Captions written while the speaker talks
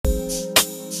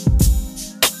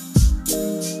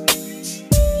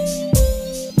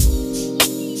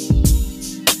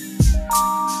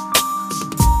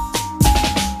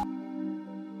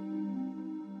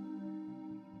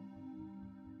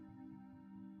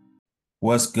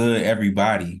What's good,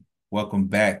 everybody? Welcome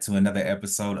back to another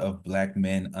episode of Black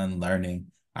Men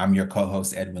Unlearning. I'm your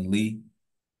co-host, Edwin Lee.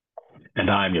 And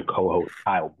I'm your co-host,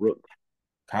 Kyle Brooks.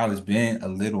 Kyle, it's been a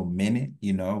little minute.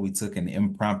 We took an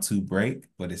impromptu break,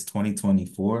 but it's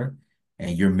 2024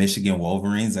 and your Michigan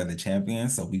Wolverines are the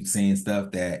champions. So we've seen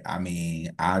stuff that,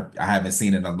 I haven't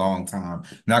seen in a long time.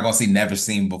 I'm not gonna see never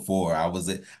seen before. I was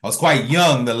quite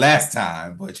young the last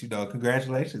time, but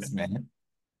congratulations, man.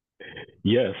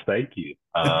 Yes, thank you.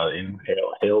 And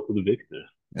hail to the victors.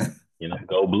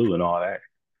 Go blue and all that.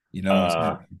 You know what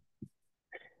Uh, I'm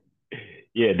saying?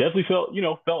 yeah, definitely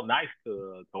felt nice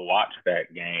to watch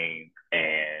that game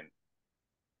and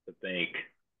to think,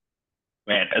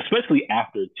 man, especially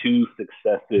after two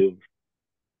successive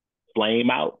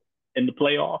flame outs in the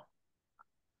playoffs,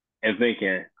 and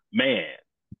thinking, man,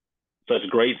 such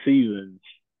great seasons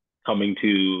coming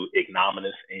to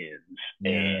ignominious ends.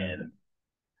 Yeah.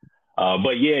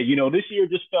 But yeah, this year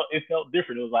just felt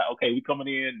different. It was like, okay, we coming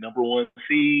in number one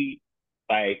seed,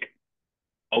 like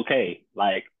okay,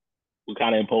 like we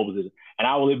kind of imposed it. And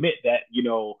I will admit that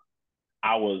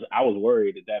I was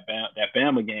worried that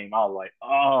Bama game. I was like,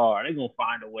 oh, are they gonna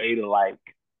find a way to like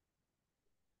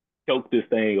choke this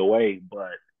thing away?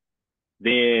 But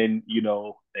then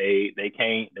they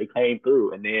came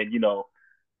through, and then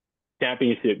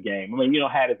championship game. I mean,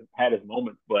 had his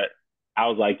moments, but I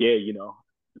was like, yeah,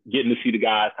 getting to see the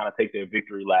guys kind of take their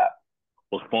victory lap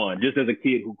was fun. Just as a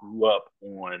kid who grew up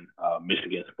on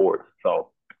Michigan sports, so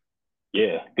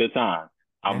yeah, good time.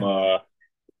 I'm Yeah.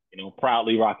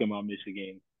 proudly rocking my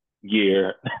Michigan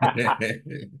gear As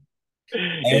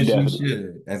you indefinitely.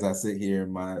 should, as I sit here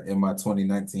in my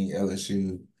 2019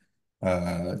 LSU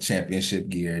championship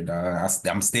gear, dog.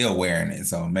 I'm still wearing it,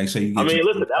 so make sure you I get your mean,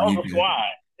 listen, stuff that so was you a can,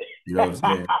 you know what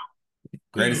I'm saying?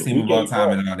 Greatest squad. team We of all can't time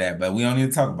front. and all that, but we don't need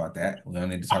to talk about that. We don't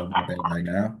need to talk about that right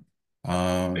now.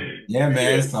 Yeah,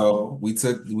 man. Yeah, So we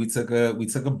took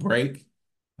a break.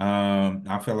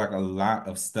 I feel like a lot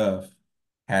of stuff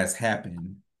has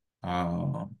happened.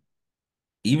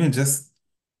 Even just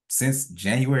since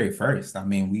January 1st. I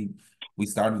mean, we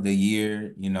started the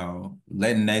year,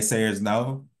 letting naysayers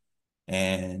know.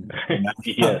 And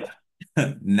yes.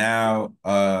 now,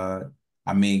 now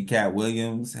Cat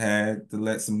Williams had to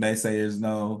let some naysayers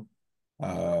know.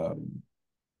 Um,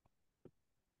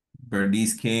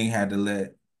 Bernice King had to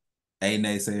let a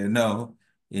naysayer know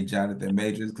in Jonathan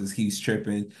Majors because he's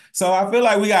tripping. So I feel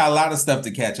like we got a lot of stuff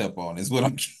to catch up on, is what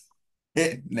I'm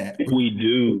getting at. We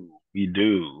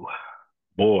do.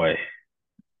 Boy,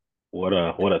 what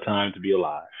a time to be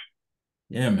alive.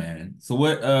 Yeah, man. So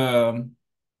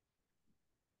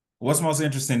what's most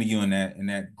interesting to you in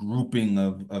that grouping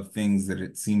of things that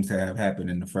it seems to have happened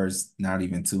in the first not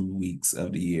even 2 weeks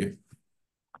of the year?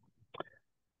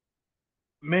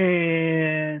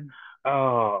 Man,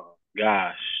 oh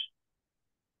gosh.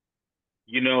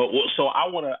 Well, so I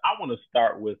wanna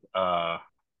start with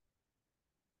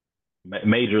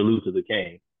Major Luther the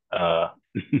King. Uh,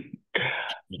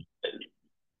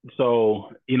 so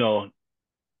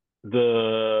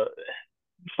the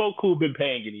folk who've been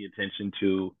paying any attention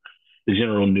to the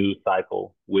general news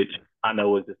cycle, which I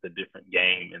know is just a different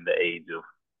game in the age of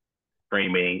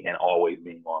streaming and always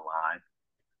being online.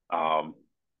 Um,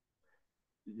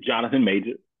 Jonathan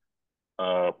Major,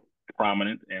 uh,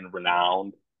 prominent and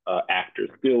renowned actor,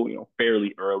 still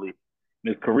fairly early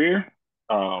in his career,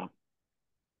 um,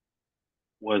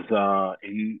 was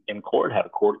in court, had a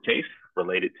court case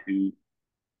related to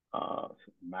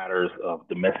matters of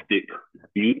domestic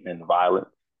dispute and violence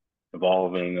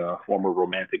involving a former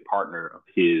romantic partner of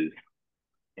his.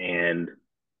 And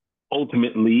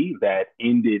ultimately, that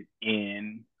ended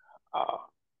in, uh,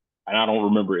 and I don't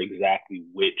remember exactly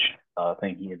which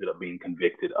thing he ended up being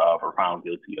convicted of or found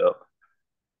guilty of,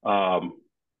 um,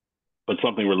 but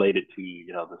something related to,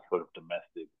 this sort of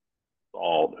domestic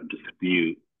assault or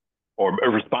dispute or a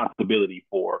responsibility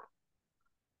for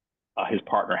his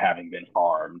partner having been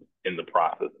harmed in the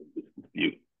process of this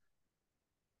dispute.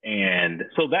 And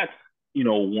so that's,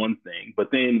 one thing. But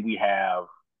then we have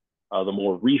the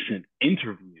more recent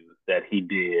interviews that he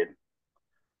did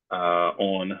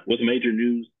on with a major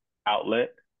news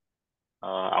outlet.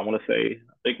 I want to say,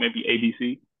 I think maybe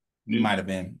ABC News. Might have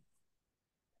been.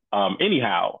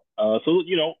 Anyhow, so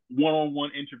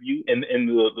one-on-one interview and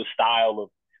the style of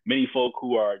many folk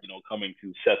who are coming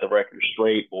to set the record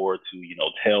straight or to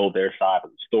tell their side of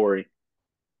the story.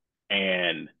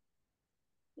 And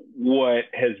what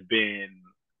has been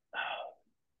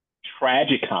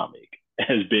tragic comic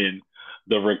has been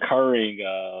the recurring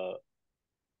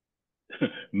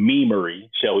memery,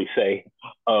 shall we say,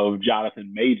 of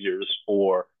Jonathan Majors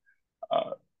for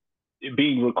uh,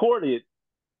 being recorded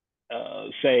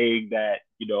saying that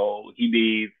he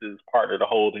needs his partner to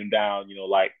hold him down,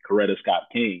 like Coretta Scott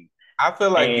King, I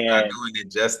feel like you're not and doing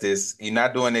it justice. You're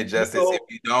not doing it you justice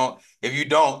know, if you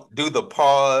don't do the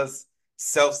pause,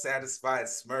 self-satisfied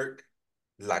smirk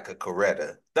like a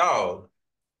Coretta. Dog,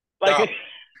 like dog.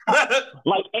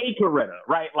 like a Coretta,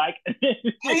 right? Like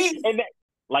and that,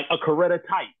 like a Coretta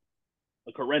type,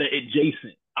 a Coretta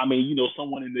adjacent. I mean,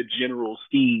 someone in the general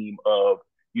scheme of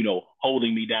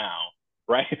holding me down,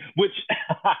 right? Which,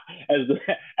 as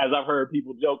as I've heard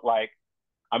people joke, like,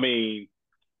 I mean,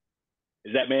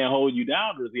 is that man holding you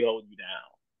down or is he holding you down?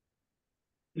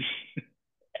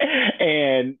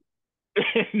 And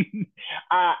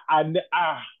I,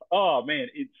 oh man,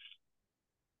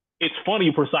 it's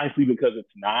funny precisely because it's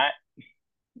not.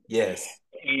 Yes.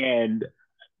 And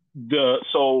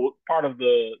so part of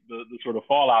the sort of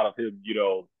fallout of him,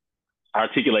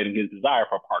 articulating his desire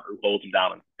for a partner who holds him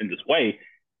down in this way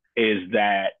is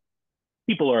that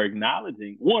people are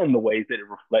acknowledging one of the ways that it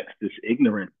reflects this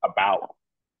ignorance about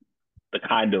the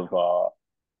kind of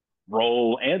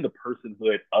role and the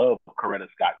personhood of Coretta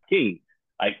Scott King.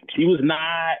 Like she was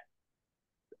not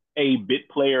a bit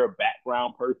player,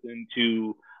 background person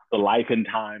to the life and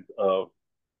times of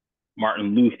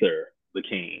Martin Luther the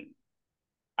King.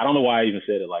 I don't know why I even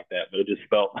said it like that, but it just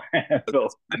felt, felt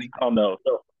It's funny. I don't know.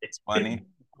 So, It's funny.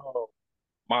 oh,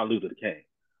 Martin Luther the King,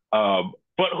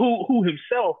 but who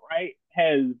himself, right,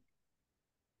 has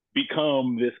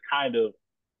become this kind of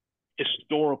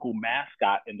historical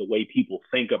mascot in the way people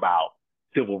think about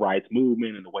civil rights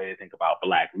movement and the way they think about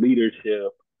black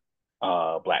leadership,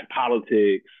 black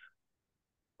politics.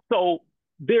 So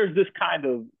there's this kind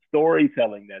of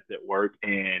storytelling that's at work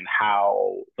in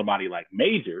how somebody like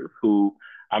Majors, who,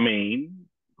 I mean,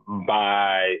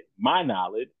 by my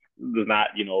knowledge, is not,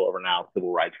 a renowned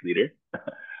civil rights leader.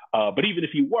 But even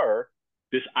if he were,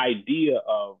 this idea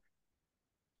of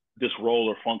this role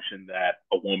or function that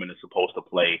a woman is supposed to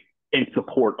play in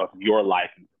support of your life,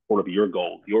 in support of your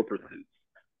goals, your pursuits.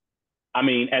 I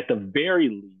mean, at the very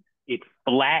least, it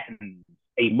flattens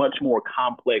a much more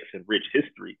complex and rich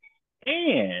history.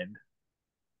 And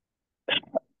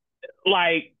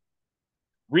like,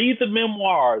 read the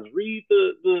memoirs, read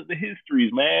the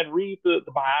histories, man, read the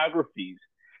biographies.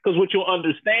 Because what you'll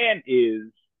understand is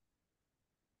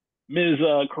Ms.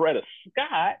 Coretta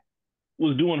Scott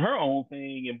was doing her own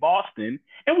thing in Boston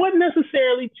and wasn't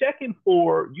necessarily checking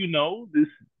for, this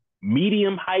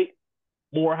medium height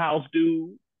Morehouse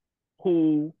dude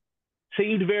who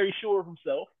seemed very sure of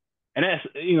himself. And that's,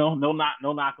 no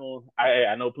knock on,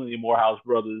 I know plenty of Morehouse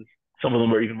brothers. Some of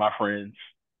them are even my friends.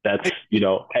 That's,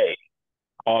 hey,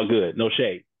 all good, no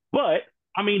shade. But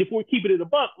I mean, if we're keeping it a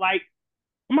buck, like,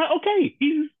 I'm like, okay,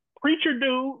 he's a preacher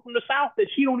dude from the South that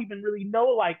she don't even really know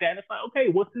like that. And it's like, okay,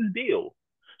 what's his deal?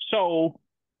 So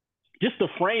just the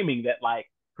framing that like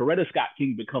Coretta Scott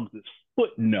King becomes this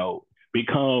footnote,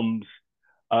 becomes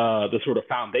the sort of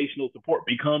foundational support,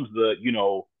 becomes the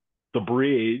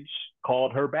bridge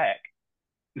called her back,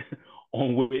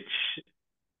 on which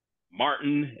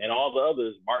Martin and all the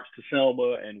others march to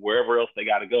Selma and wherever else they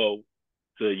got to go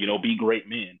to, be great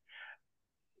men.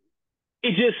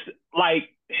 It just like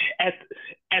at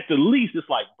at the least, it's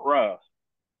like, bruh,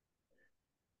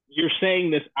 you're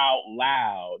saying this out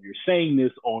loud. You're saying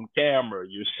this on camera.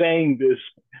 You're saying this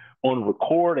on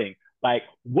recording. Like,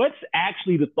 what's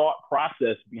actually the thought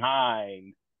process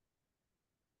behind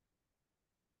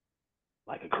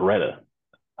like a Coretta?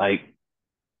 Like,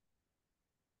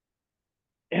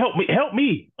 help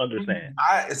me understand.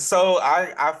 I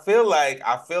feel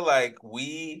like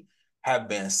we have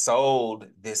been sold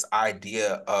this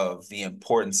idea of the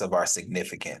importance of our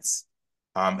significance.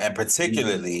 And Mm-hmm.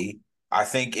 particularly, I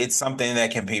think it's something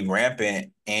that can be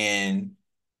rampant in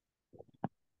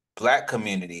Black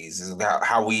communities, is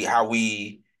how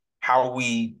we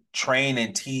train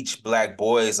and teach Black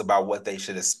boys about what they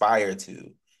should aspire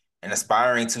to, and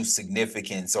aspiring to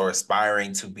significance or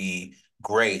aspiring to be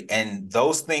great. And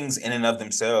those things in and of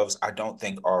themselves, I don't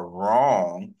think are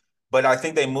wrong, but I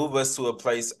think they move us to a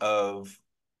place of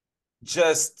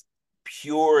just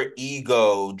pure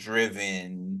ego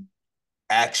driven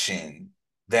action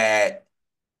that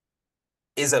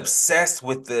is obsessed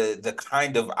with the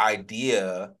kind of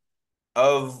idea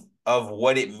of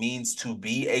what it means to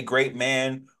be a great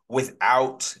man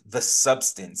without the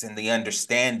substance and the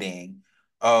understanding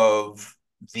of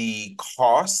the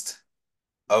cost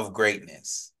of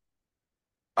greatness.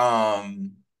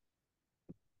 Um,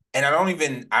 and I don't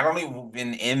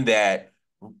even in that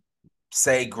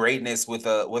say greatness with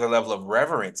a level of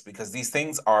reverence, because these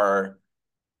things are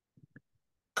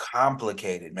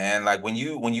complicated, man. Like when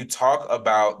you talk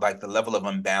about like the level of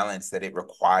imbalance that it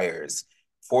requires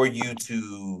for you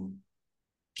to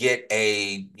get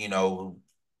a,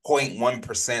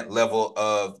 0.1% level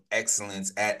of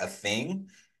excellence at a thing,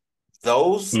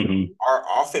 those Mm-hmm. are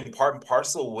often part and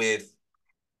parcel with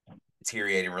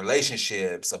deteriorating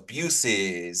relationships,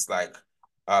 abuses, like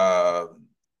uh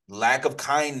lack of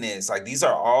kindness. Like these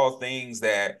are all things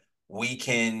that we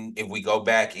can, if we go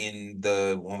back in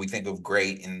the when we think of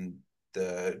great in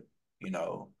the, you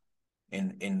know,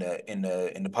 in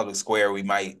the public square, we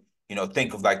might,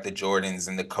 think of like the Jordans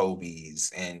and the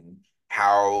Kobe's and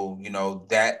how,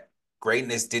 that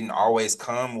greatness didn't always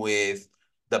come with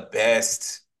the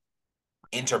best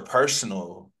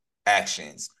interpersonal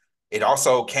actions. It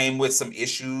also came with some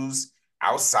issues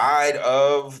outside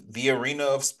of the arena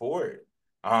of sport.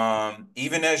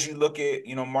 Even as you look at,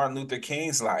 Martin Luther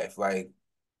King's life, like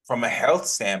from a health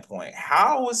standpoint,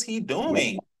 how was he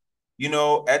doing?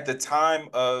 At the time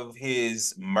of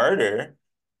his murder,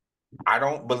 I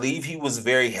don't believe he was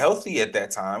very healthy at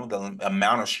that time, the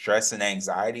amount of stress and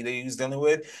anxiety that he was dealing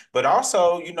with. But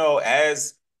also,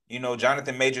 as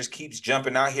Jonathan Majors keeps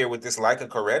jumping out here with this like a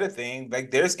Coretta thing, like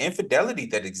there's infidelity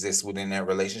that exists within that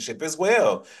relationship as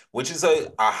well, which is a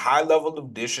high level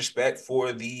of disrespect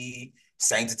for the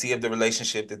sanctity of the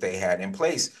relationship that they had in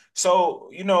place. So,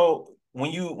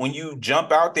 when you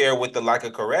jump out there with the like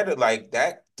a Coretta, like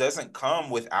that doesn't come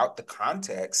without the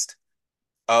context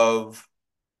of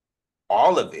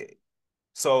all of it.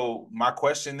 So my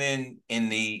question then in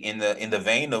the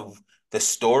vein of the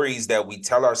stories that we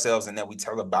tell ourselves and that we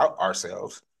tell about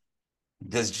ourselves,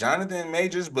 does Jonathan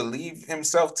Majors believe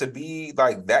himself to be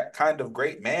like that kind of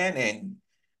great man? And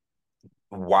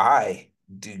why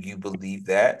do you believe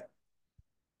that?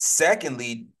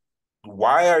 Secondly,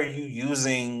 why are you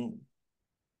using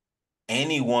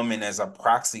any woman as a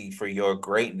proxy for your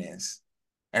greatness?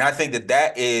 And I think that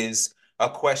that is a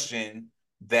question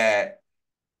that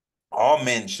all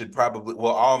men should probably,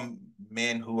 well, all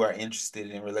men who are interested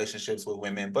in relationships with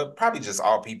women, but probably just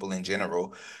all people in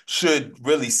general, should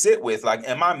really sit with. Like,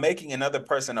 am I making another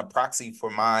person a proxy for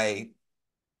my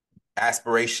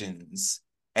aspirations?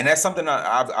 And that's something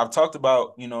I've talked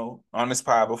about, on this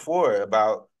pod before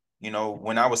about,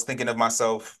 when I was thinking of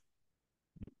myself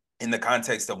in the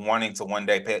context of wanting to one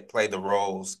day play the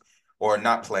roles, or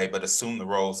not play, but assume the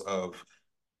roles of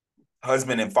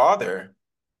husband and father.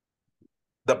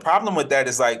 The problem with that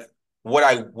is like what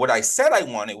I said I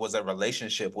wanted was a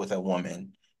relationship with a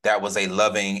woman that was a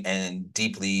loving and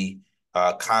deeply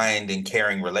kind and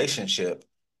caring relationship.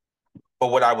 But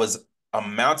what I was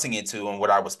amounting it to and what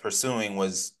I was pursuing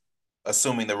was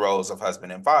assuming the roles of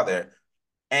husband and father.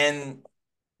 And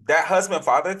that husband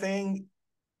father thing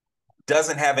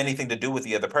doesn't have anything to do with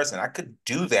the other person. I could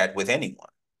do that with anyone.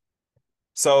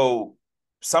 So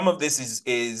some of this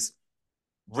is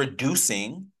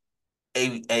reducing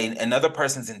another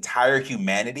person's entire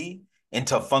humanity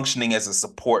into functioning as a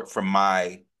support for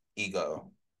my ego.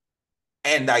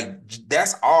 And like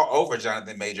that's all over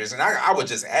Jonathan Majors. And I would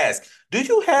just ask, do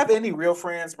you have any real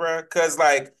friends, bro? Because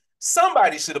like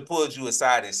somebody should have pulled you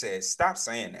aside and said, stop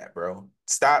saying that, bro.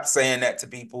 Stop saying that to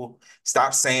people.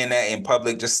 Stop saying that in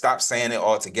public. Just stop saying it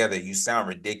altogether. You sound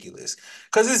ridiculous.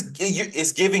 Because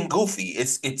it's giving goofy.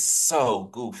 It's so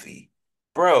goofy,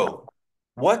 bro.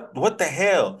 What the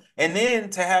hell? And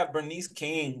then to have Bernice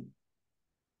King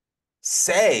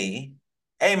say,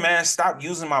 hey man, stop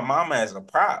using my mama as a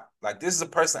prop. Like this is a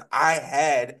person I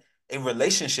had a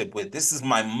relationship with. This is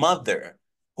my mother,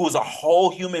 who is a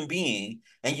whole human being,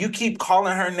 and you keep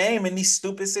calling her name in these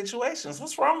stupid situations.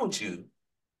 What's wrong with you?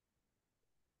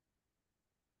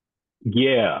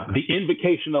 Yeah, the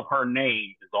invocation of her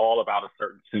name is all about a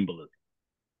certain symbolism.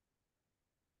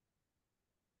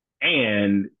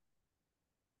 And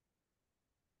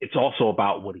it's also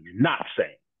about what you're not saying.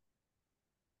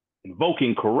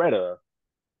 Invoking Coretta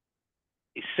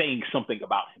is saying something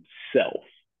about himself.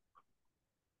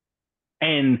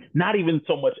 And not even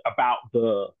so much about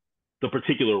the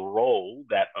particular role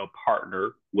that a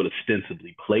partner would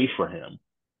ostensibly play for him,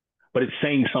 but it's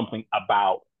saying something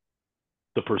about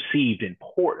the perceived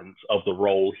importance of the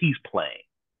role he's playing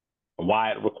and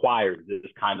why it requires this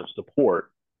kind of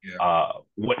support, Yeah.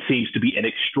 what seems to be an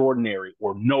extraordinary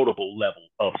or notable level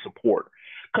of support.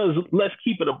 Because let's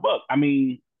keep it a buck. I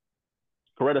mean,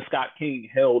 Coretta Scott King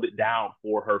held it down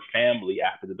for her family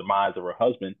after the demise of her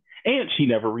husband, and she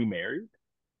never remarried.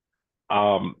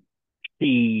 Um,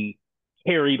 he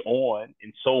carried on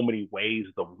in so many ways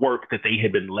the work that they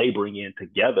had been laboring in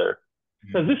together.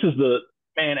 Because Mhm. this is the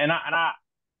man,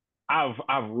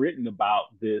 I've written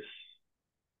about this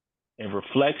in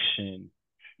reflection.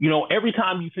 You know, every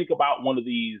time you think about one of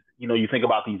these, you know, you think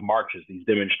about these marches, these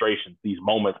demonstrations, these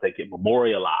moments that get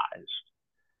memorialized.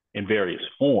 in various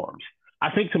forms.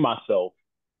 I think to myself,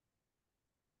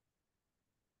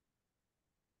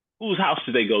 whose house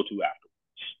did they go to after?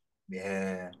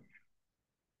 Yeah.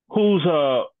 Whose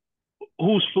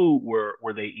whose food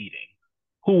were they eating?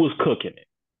 Who was cooking it?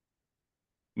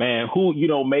 Man, who,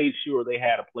 made sure they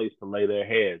had a place to lay their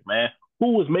heads, man?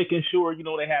 Who was making sure,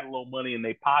 they had a little money in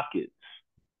their pockets?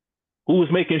 Who was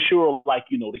making sure, like,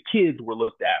 the kids were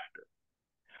looked after?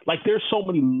 Like, there's so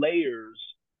many layers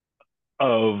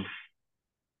of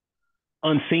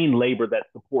unseen labor that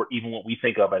support even what we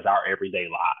think of as our everyday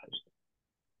lives.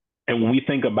 And when we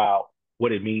think about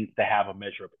what it means to have a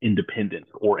measure of independence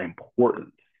or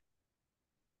importance,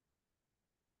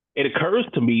 it occurs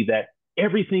to me that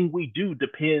everything we do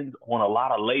depends on a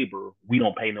lot of labor we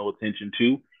don't pay no attention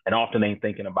to and often ain't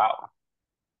thinking about.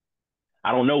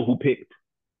 I don't know who picked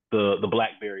the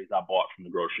blackberries I bought from the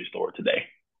grocery store today.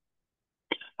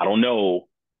 I don't know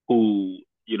who,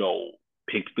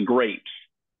 picked the grapes.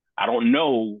 I don't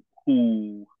know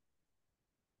who,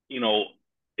 you know,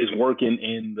 is working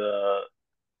in the,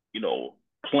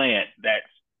 plant that's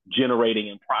generating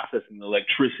and processing the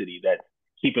electricity that's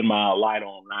keeping my light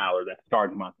on now or that's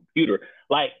charging my computer.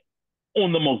 Like,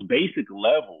 on the most basic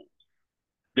level,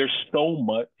 there's so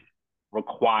much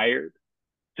required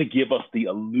to give us the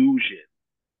illusion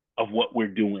of what we're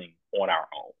doing on our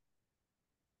own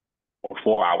or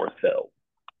for ourselves.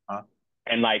 Huh?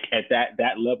 And like at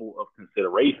that level of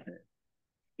consideration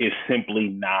is simply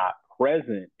not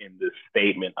present in this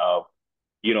statement of,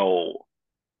 you know,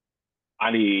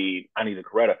 I need a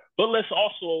Coretta. But let's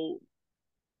also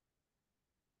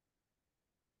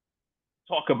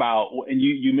talk about, and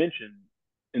you mentioned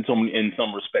in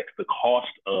some respects the cost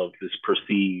of this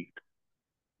perceived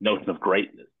notion of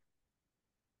greatness.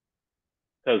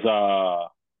 Because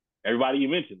everybody you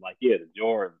mentioned, like, yeah, the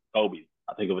Jordan, Kobe,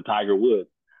 I think of a Tiger Woods.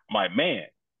 I'm like, man,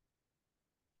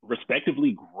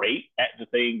 respectively great at the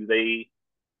things they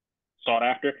sought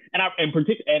after. And I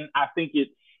think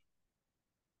it's,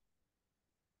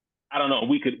 I don't know,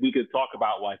 we could talk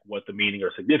about like what the meaning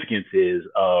or significance is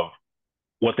of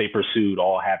what they pursued,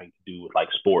 all having to do with like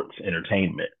sports,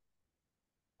 entertainment.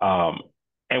 Um,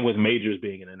 and with Majors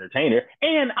being an entertainer,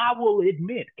 and I will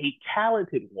admit, a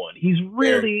talented one. He's Very.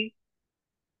 really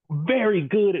very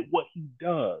good at what he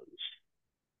does,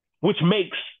 which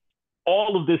makes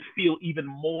all of this feel even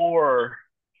more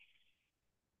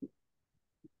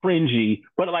cringy.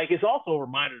 But like, it's also a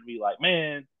reminder to me, like,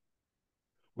 man,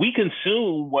 we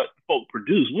consume what folk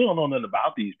produce. We don't know nothing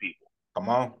about these people. Come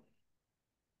on.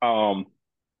 Um,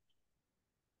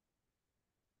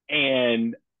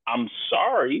 and I'm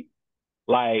sorry,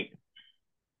 like,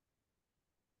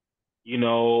 you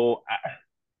know,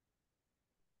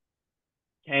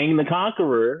 Kang the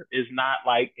Conqueror is not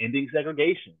like ending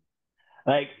segregation.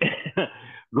 Like,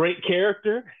 great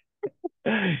character,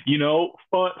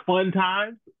 fun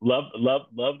times.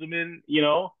 Loved him in,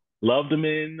 loved him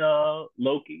in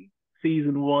Loki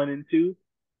season 1 and 2.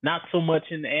 Not so much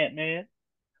in Ant Man.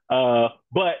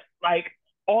 But like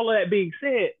all of that being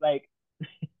said,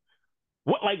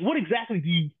 what exactly do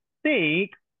you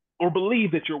think or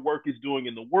believe that your work is doing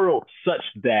in the world such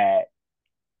that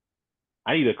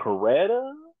I need a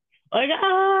Coretta? Like,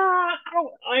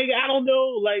 I don't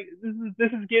know. Like,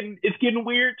 this is getting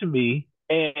weird to me.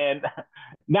 And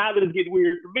now that it's getting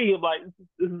weird for me, I'm like,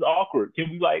 this is awkward. Can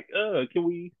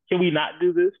we can we not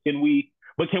do this? Can we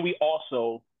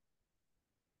also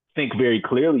think very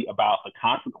clearly about the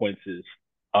consequences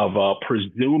of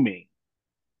presuming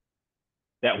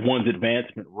that one's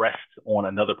advancement rests on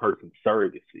another person's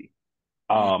surrogacy?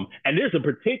 Mm. And there's a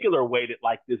particular way that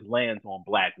like this lands on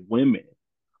Black women.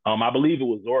 I believe it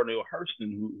was Zora Neale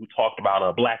Hurston who talked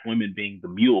about Black women being the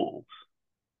mules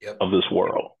Yep. of this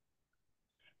world.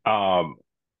 Um,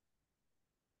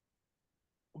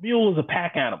 mule is a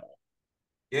pack animal.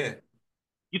 Yeah.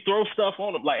 You throw stuff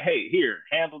on them like, hey, here,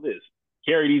 handle this,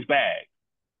 carry these bags,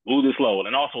 move this load,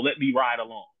 and also let me ride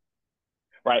along,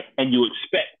 right? And you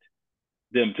expect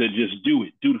them to just do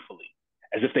it dutifully,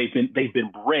 as if they've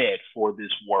been bred for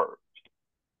this work.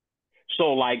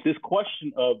 So, like, this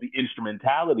question of the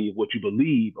instrumentality of what you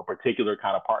believe a particular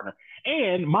kind of partner,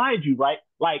 and mind you, right,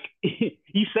 like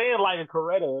he's saying like a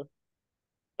Coretta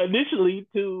initially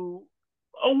to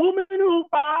a woman who,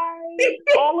 by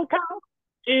all accounts,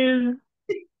 is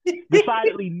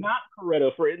decidedly not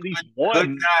Coretta for at least Could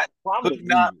one not prominent could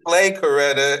not reason. play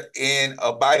Coretta in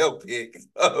a biopic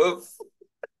of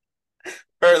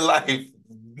her life.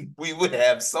 We would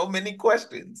have so many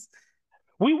questions.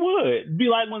 We would be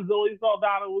like when Zoe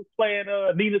Saldana was playing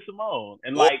Nina Simone,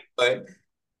 and Boy. like,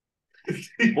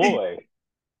 boy,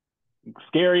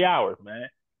 scary hours, man.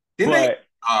 Didn't they But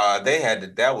They had to,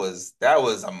 that was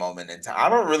a moment in time. I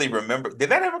don't really remember. Did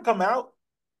that ever come out?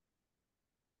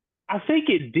 I think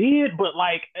it did, but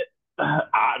like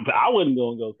I wasn't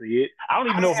gonna go see it. I don't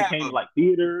even I know if it have came to a like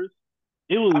theaters.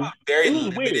 It I have was a very it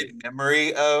was weird. limited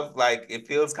memory of like it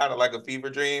feels kind of like a fever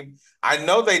dream. I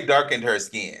know they darkened her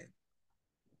skin.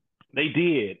 They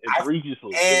did I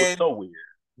egregiously. It was and so weird.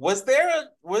 was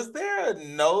there a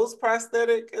nose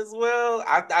prosthetic as well?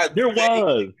 I There vaguely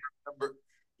was remember.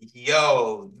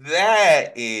 Yo,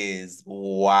 that is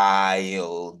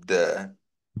wild.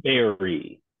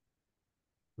 very,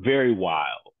 very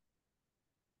wild.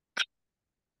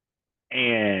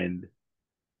 And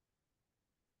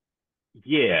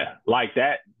yeah, like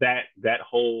that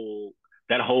whole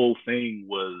thing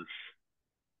was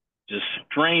just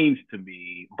strange to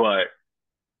me. But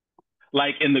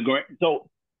like in the so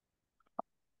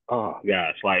oh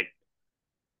gosh, like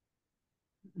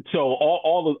so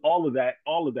all of that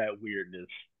weirdness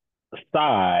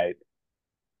aside,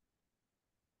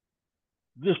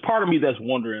 there's part of me that's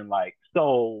wondering like,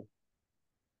 so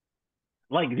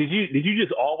like did you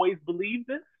just always believe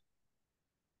this?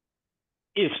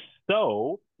 If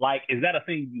so, like, is that a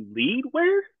thing you lead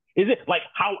with? Is it like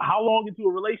how long into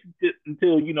a relationship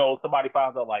until somebody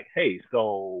finds out like, hey,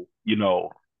 so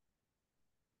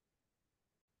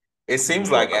It this seems is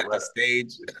for like at the Coretta?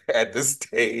 stage, at the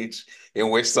stage in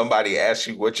which somebody asks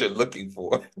you what you're looking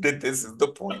for, that this is the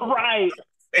point of Right?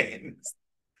 saying this.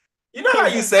 You know how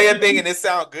Because you say a thing and it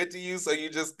sounds good to you, so you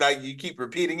just like you keep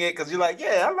repeating it because you're like,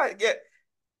 yeah, I like it.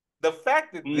 The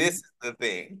fact that this is the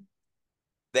thing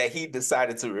that he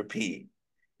decided to repeat,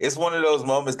 it's one of those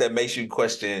moments that makes you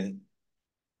question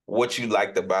what you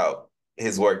liked about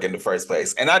his work in the first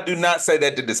place. And I do not say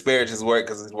that to disparage his work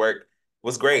because his work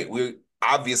was great. We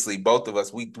obviously both of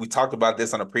us we talked about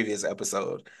this on a previous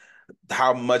episode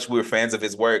how much we're fans of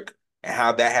his work and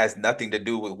how that has nothing to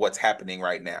do with what's happening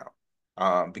right now.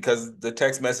 Because the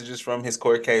text messages from his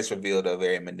court case revealed a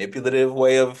very manipulative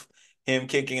way of him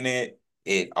kicking it.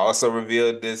 It also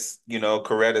revealed this,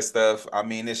 Coretta stuff. I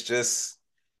mean, it's just,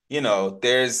 it's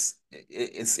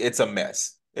a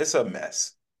mess. It's a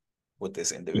mess with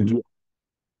this yeah, individual.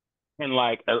 and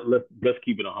like let's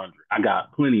keep it 100. I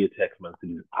got plenty of text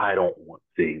messages I don't want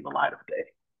seeing the light of day.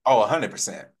 Oh,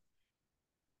 100%.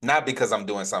 Not because I'm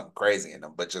doing something crazy in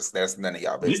them, but just that's none of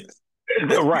y'all business.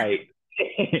 Right,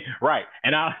 right,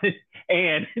 and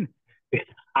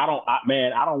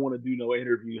man, I don't want to do no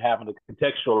interview having to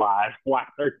contextualize why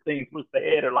certain things were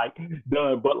said or like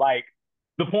done. But like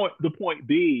the point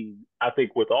being, I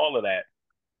think with all of that,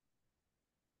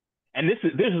 and this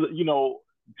is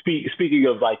speaking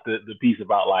of like the piece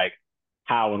about like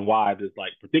how and why this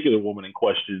like particular woman in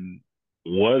question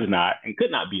was not and could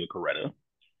not be a Coretta.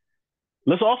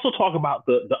 Let's also talk about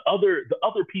the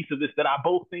other piece of this that I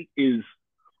both think is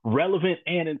relevant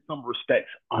and in some respects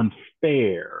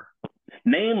unfair.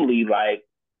 Namely, like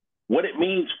what it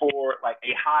means for like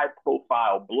a high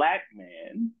profile black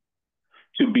man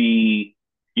to be,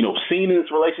 seen in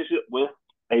this relationship with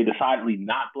a decidedly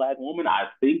not black woman. I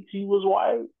think she was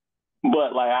white,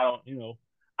 but like I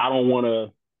don't want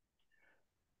to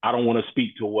I don't want to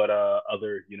speak to what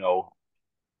other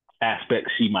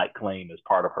aspects she might claim as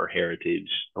part of her heritage,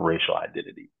 racial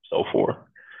identity, so forth.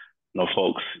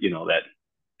 Folks,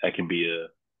 that can be a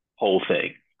whole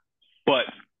thing. But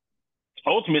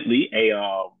ultimately, a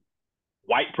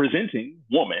white presenting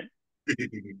woman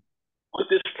with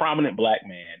this prominent black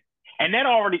man, and that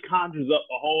already conjures up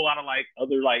a whole lot of like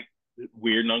other like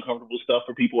weird and uncomfortable stuff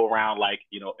for people around like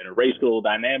interracial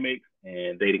dynamics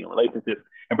and dating and relationships,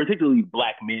 and particularly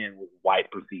black men with white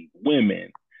perceived women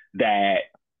that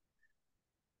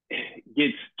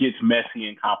gets messy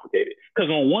and complicated.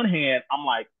 Because on one hand, I'm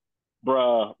like,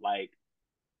 bruh, like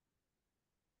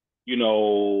you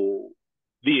know,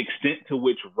 the extent to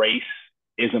which race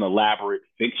is an elaborate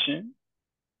fiction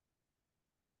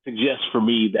suggests for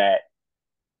me that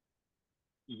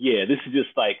yeah, this is just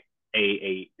like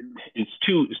a it's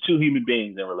two human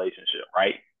beings in a relationship,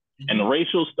 right? And the Mhm.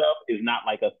 racial stuff is not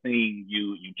like a thing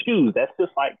you choose. That's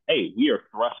just like, hey, we are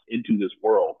thrust into this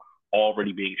world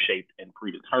already being shaped and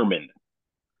predetermined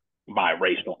by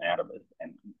racial animus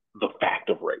and the fact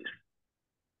of race.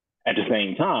 At the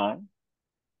same time,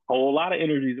 a whole lot of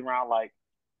energies around like,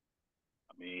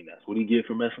 I mean, that's what he get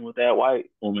for messing with that white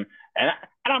woman. And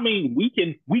I mean, we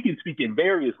can speak in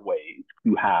various ways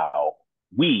to how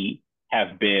we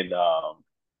have been,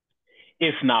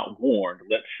 if not warned,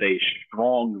 let's say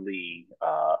strongly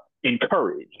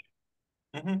encouraged,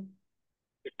 Mhm.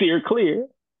 steer clear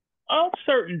of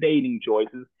certain dating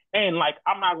choices. And like,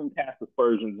 I'm not going to cast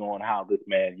aspersions on how this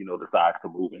man, decides to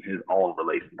move in his own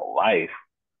relational life.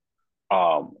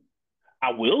 Um,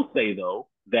 I will say though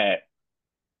that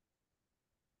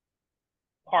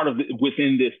part of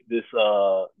within this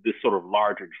sort of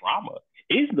larger drama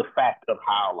is the fact of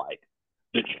how like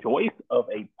the choice of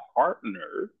a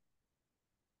partner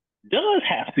does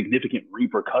have significant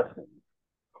repercussions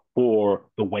for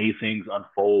the way things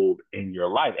unfold in your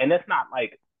life. And that's not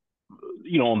like,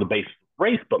 on the basis of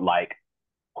race, but like,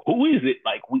 who is it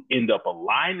like we end up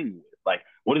aligning with? Like,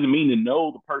 what does it mean to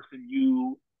know the person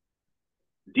you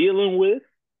dealing with?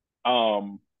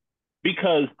 Um,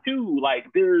 because too, like,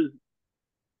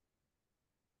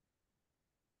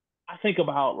 I think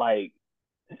about like,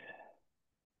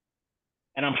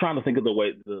 and I'm trying to think of the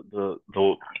way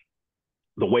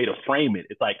the way to frame it.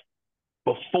 It's like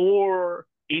before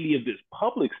any of this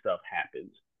public stuff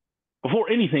happens, before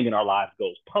anything in our lives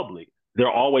goes public, there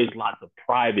are always lots of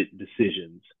private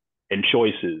decisions and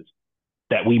choices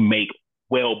that we make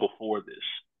well before this.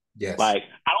 Yes. Like,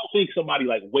 I don't think somebody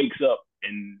like wakes up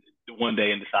and one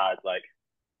day and decides like,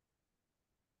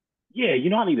 yeah,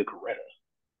 I need a Coretta.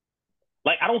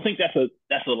 Like, I don't think that's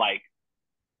a like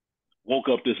woke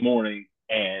up this morning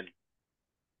and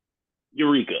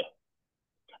eureka.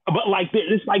 But like,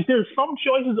 it's like there's some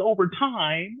choices over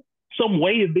time, some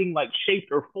way of being like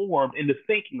shaped or formed into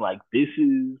thinking like this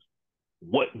is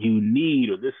what you need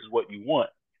or this is what you want.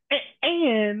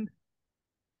 And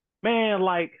man,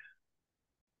 like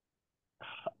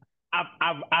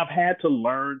I've had to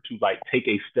learn to like take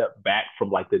a step back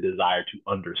from like the desire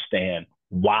to understand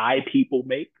why people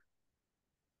make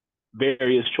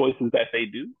various choices that they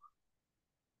do.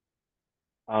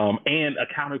 And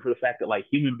accounting for the fact that like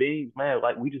human beings, man,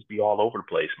 like we just be all over the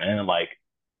place, man. Like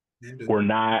we're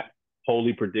not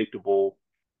wholly predictable.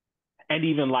 And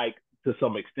even like to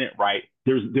some extent, right?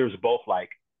 There's both like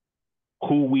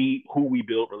who we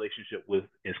build relationship with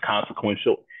is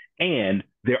consequential, and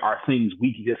there are things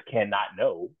we just cannot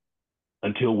know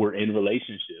until we're in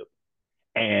relationship.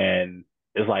 And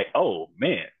it's like, oh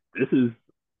man, this is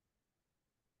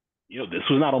this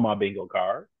was not on my bingo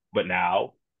card, but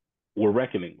now we're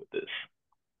reckoning with this.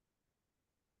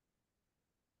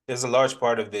 There's a large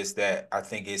part of this that I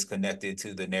think is connected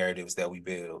to the narratives that we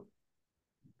build,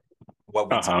 what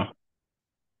we Uh tell, huh.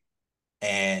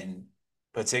 and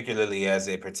particularly as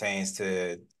it pertains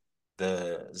to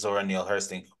the Zora Neale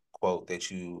Hurston quote that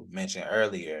you mentioned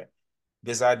earlier,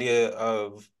 this idea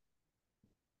of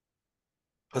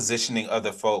positioning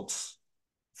other folks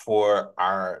for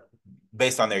our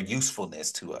based on their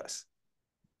usefulness to us,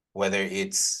 whether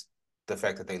it's the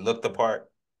fact that they look the part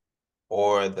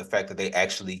or the fact that they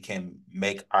actually can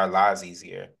make our lives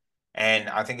easier. And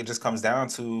I think it just comes down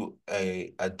to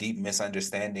a deep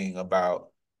misunderstanding about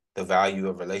the value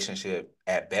of relationship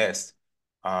at best.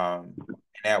 And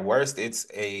at worst, it's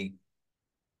a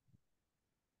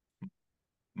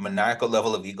maniacal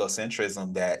level of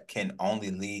egocentrism that can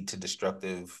only lead to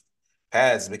destructive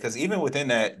paths. Because even within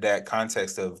that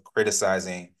context of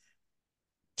criticizing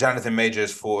Jonathan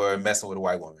Majors for messing with a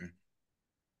white woman,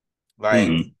 like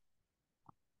Mm-hmm.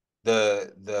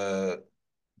 the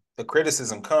the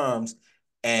criticism comes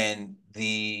and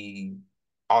the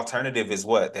alternative is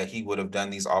what? That he would have done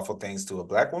these awful things to a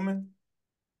black woman?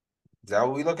 Is that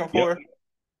what we looking Yep. for?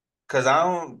 Because I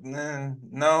don't,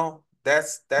 no,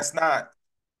 that's not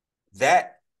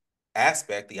that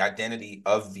aspect, the identity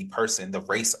of the person, the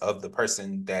race of the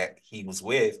person that he was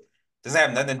with, doesn't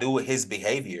have nothing to do with his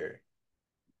behavior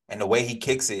and the way he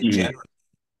kicks it Mm-hmm. generally,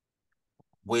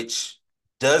 which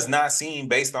does not seem,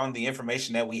 based on the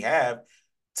information that we have,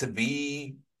 to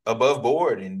be above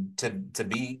board and to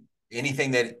be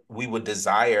anything that we would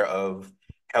desire of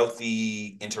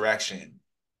healthy interaction,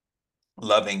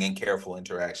 loving and careful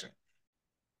interaction.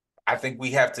 I think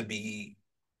we have to be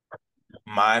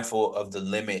mindful of the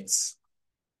limits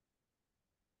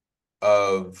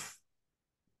of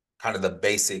kind of the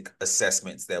basic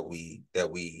assessments that we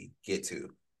get to.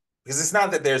 Because it's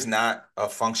not that there's not a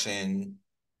function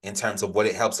in terms of what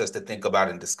it helps us to think about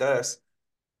and discuss,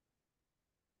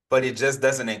 but it just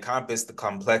doesn't encompass the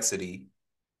complexity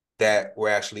that we're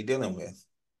actually dealing with.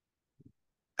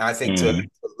 And I think to Mm-hmm.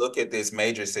 look at this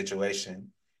major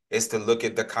situation is to look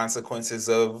at the consequences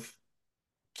of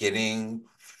getting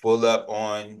full up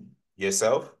on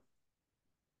yourself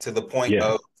to the point Yeah.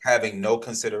 of having no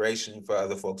consideration for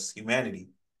other folks' humanity,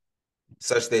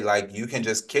 such that like you can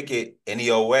just kick it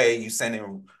any old way. You send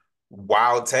in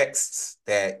wild texts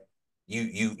that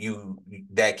you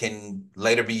that can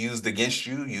later be used against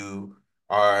you. You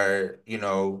are,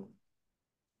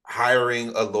 hiring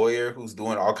a lawyer who's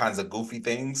doing all kinds of goofy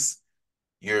things.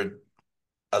 You're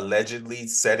allegedly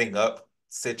setting up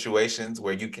situations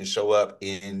where you can show up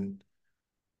in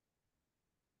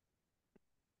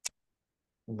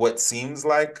what seems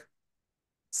like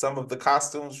some of the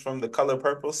costumes from the Color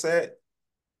Purple set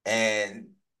and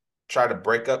try to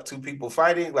break up two people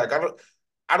fighting. Like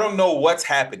I don't know what's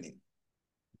happening,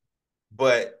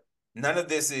 but none of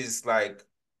this is like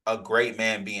a great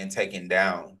man being taken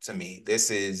down to me.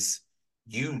 This is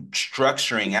you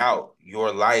structuring out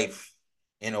your life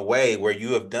in a way where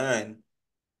you have done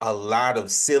a lot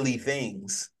of silly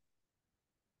things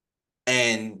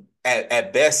and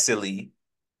at best silly,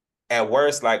 at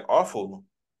worst like awful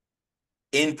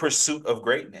in pursuit of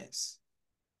greatness.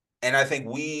 And I think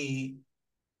we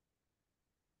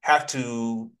have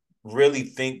to really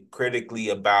think critically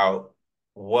about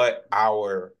what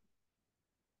our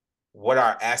what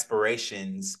our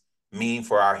aspirations mean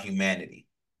for our humanity.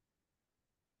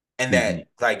 And Mm-hmm. that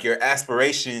like your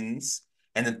aspirations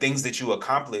and the things that you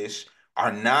accomplish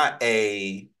are not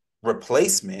a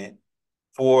replacement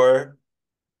for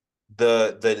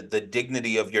the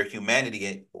dignity of your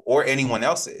humanity or anyone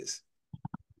else's.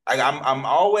 Like I'm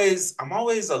always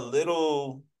a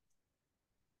little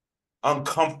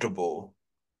uncomfortable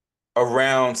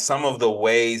around some of the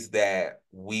ways that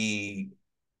we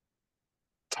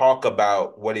talk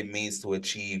about what it means to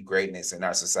achieve greatness in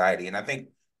our society. And I think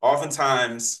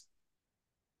oftentimes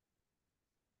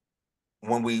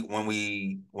when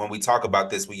we talk about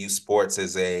this, we use sports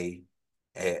as a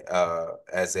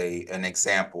an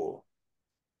example.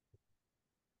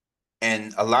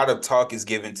 And a lot of talk is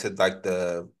given to like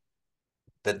the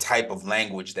type of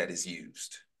language that is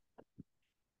used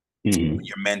when Mm-hmm.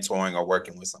 you're mentoring or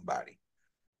working with somebody.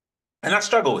 And I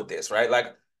struggle with this, right?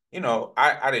 Like,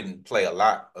 I didn't play a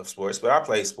lot of sports, but I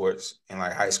played sports in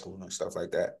like high school and stuff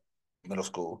like that, middle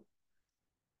school.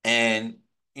 And,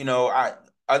 I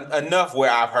enough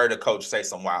where I've heard a coach say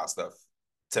some wild stuff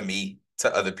to me,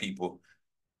 to other people.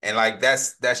 And like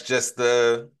that's just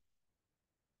the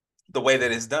way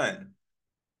that it's done.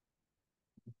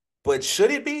 But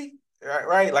should it be?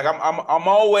 Right? Like I'm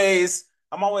always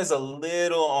a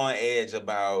little on edge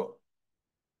about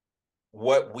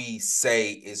what we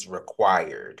say is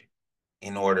required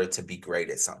in order to be great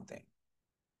at something.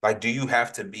 Like, do you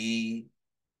have to be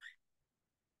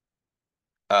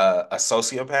a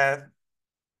sociopath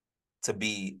to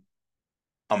be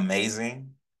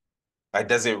amazing? Like,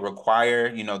 does it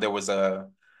require, there was a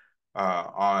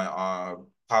on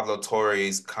Pablo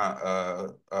Torre's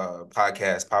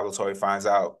podcast. Pablo Torre finds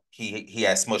out he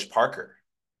had Smush Parker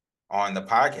on the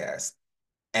podcast,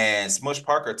 and Smush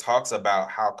Parker talks about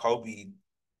how Kobe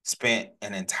spent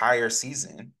an entire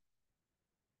season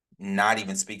not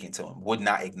even speaking to him, would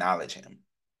not acknowledge him.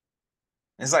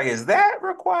 It's like, is that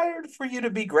required for you to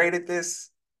be great at this?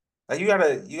 Like you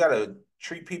gotta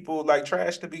treat people like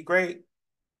trash to be great.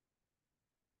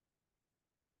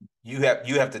 You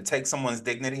have to take someone's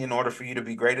dignity in order for you to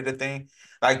be great at a thing.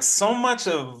 Like so much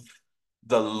of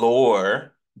the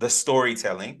lore, the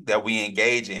storytelling that we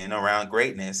engage in around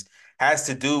greatness has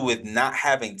to do with not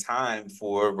having time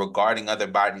for regarding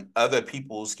other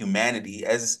people's humanity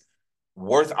as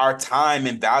worth our time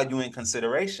and value and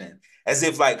consideration. As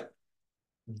if like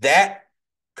that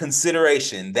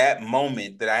consideration, that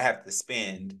moment that I have to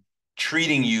spend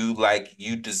treating you like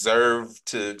you deserve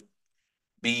to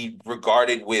be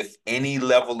regarded with any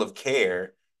level of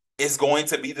care is going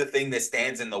to be the thing that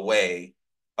stands in the way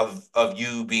of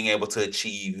you being able to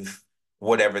achieve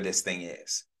whatever this thing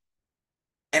is.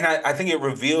 And I think it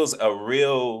reveals a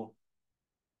real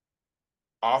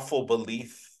awful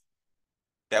belief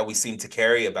that we seem to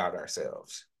carry about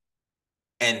ourselves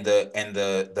and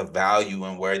the value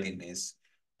and worthiness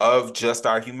of just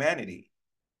our humanity.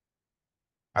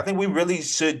 I think we really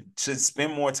should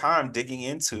spend more time digging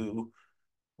into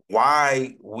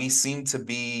why we seem to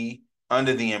be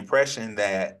under the impression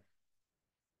that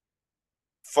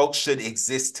folks should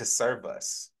exist to serve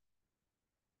us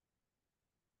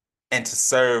and to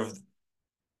serve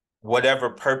whatever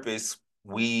purpose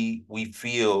we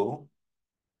feel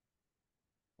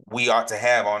we ought to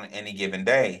have on any given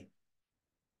day.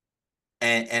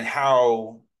 And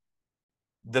how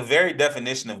the very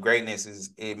definition of greatness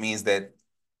is it means that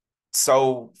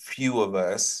so few of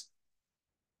us,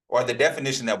 or the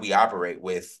definition that we operate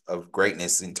with of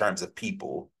greatness in terms of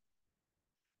people,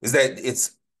 is that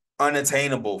it's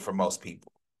unattainable for most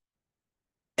people.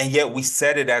 And yet we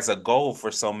set it as a goal for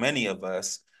so many of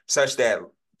us, such that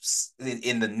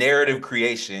in the narrative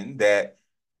creation that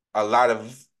a lot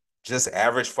of just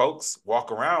average folks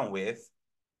walk around with,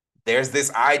 there's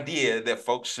this idea that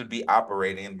folks should be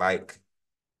operating like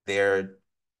they're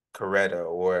Coretta,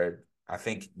 or I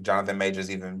think Jonathan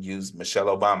Majors even used Michelle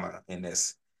Obama in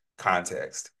this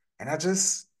context. And I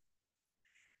just,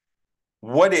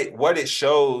 what it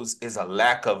shows is a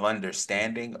lack of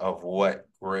understanding of what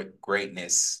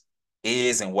greatness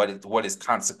is and what is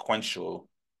consequential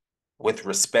with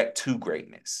respect to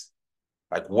greatness.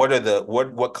 Like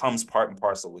what comes part and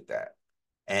parcel with that.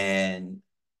 And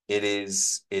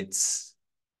it's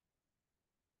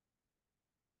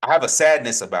I have a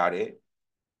sadness about it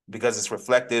because it's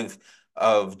reflective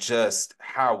of just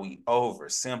how we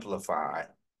oversimplify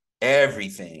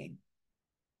everything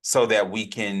so that we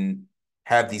can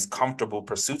have these comfortable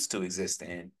pursuits to exist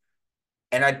in.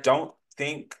 And I don't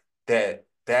think that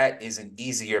that is an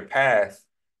easier path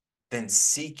than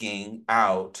seeking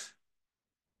out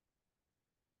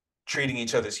treating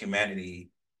each other's humanity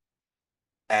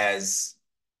as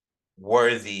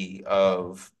worthy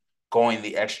of going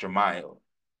the extra mile.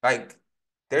 Like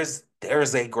there's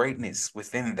a greatness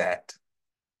within that,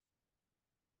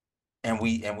 and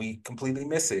we completely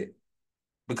miss it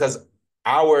because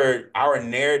our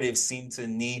narratives seem to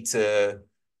need to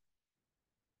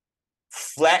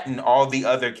flatten all the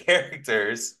other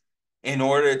characters in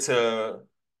order to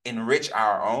enrich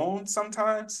our own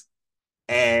sometimes.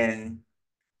 And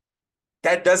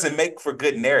that doesn't make for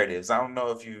good narratives. I don't know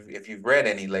if you've read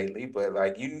any lately, but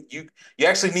like you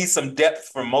actually need some depth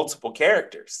from multiple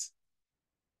characters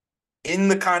in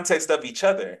the context of each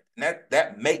other. And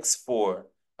that makes for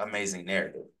amazing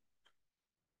narrative.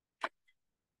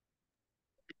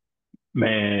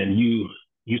 Man, you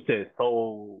said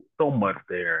so much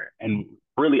there, and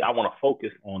really, I want to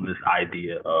focus on this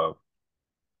idea of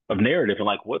narrative and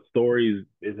like what stories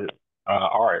is it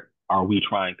are we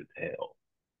trying to tell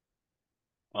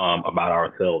about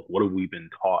ourselves? What have we been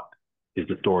taught is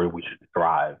the story we should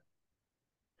strive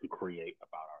to create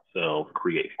about ourselves,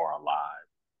 create for our lives,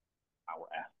 our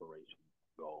aspirations,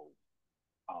 goals.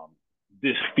 Um,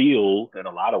 this feels in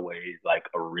a lot of ways like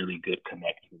a really good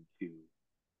connection to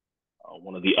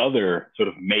one of the other sort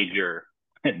of major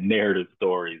narrative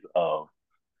stories of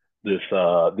this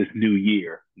new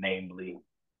year, namely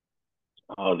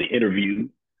the interview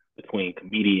between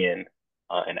comedian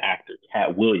and actor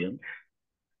Cat Williams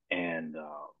and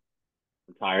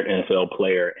retired NFL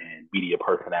player and media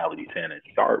personality Shannon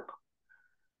Sharp.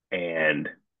 And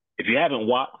if you haven't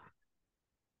watched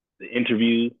the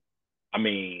interview, I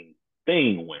mean,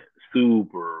 thing went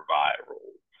super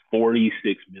viral,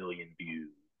 46 million views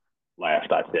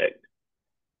last I checked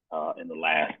in the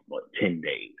last 10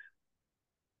 days.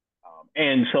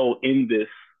 And so in this,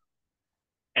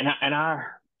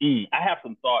 I have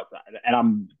some thoughts, and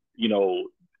I'm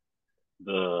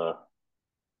the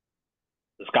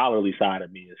the scholarly side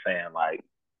of me is saying like,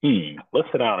 let's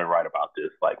sit down and write about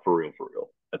this like for real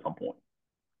at some point.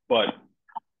 But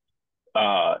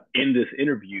in this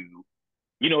interview,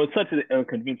 it's such an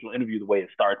unconventional interview the way it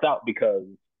starts out because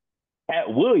Pat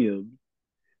Williams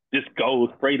just goes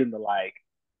straight into like,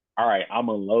 all right, I'm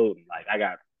unloading, like I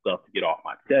got stuff to get off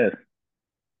my chest,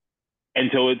 and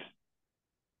so it's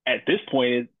at this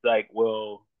point it's like,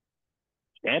 well,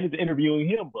 Stan is interviewing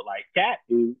him, but like Cat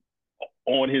is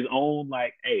on his own,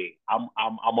 like, hey, I'm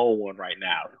on one right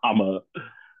now. I'm a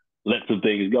let some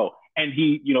things go. And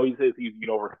he says he's,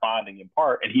 responding in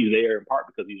part, and he's there in part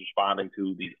because he's responding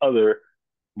to these other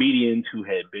comedians who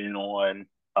had been on,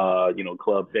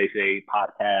 Club Shay Shay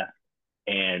podcast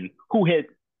and who had,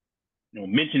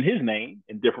 mentioned his name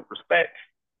in different respects.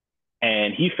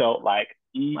 And he felt like,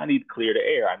 I need to clear the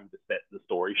air. I need to set the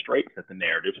story straight, set the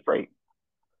narrative straight.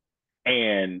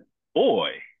 And boy,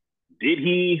 did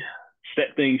he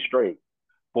set things straight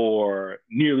for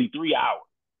nearly 3 hours,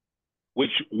 which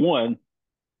one,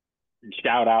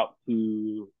 shout out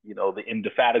to the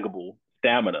indefatigable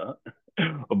stamina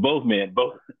of both men,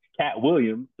 both Cat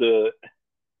Williams to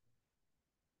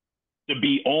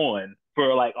be on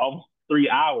for like almost 3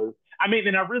 hours. I mean,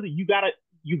 and I really you gotta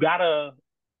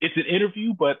it's an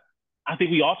interview, but I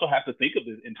think we also have to think of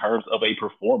this in terms of a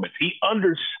performance. He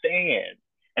understands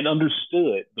and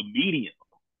understood the medium.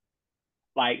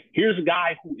 Like, here's a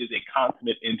guy who is a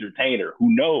consummate entertainer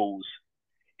who knows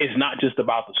it's not just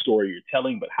about the story you're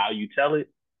telling, but how you tell it.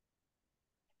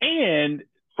 And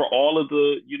for all of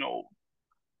the,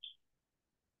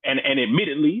 and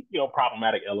admittedly,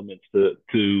 problematic elements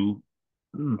to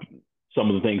some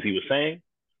of the things he was saying.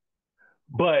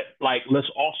 But like, let's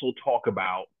also talk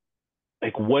about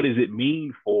like what does it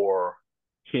mean for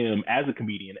him as a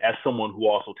comedian, as someone who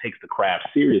also takes the craft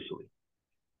seriously,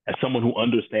 as someone who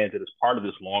understands it as part of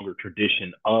this longer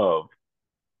tradition of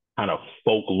kind of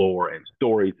folklore and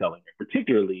storytelling, and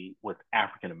particularly with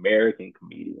African American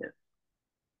comedians.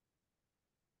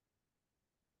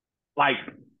 Like,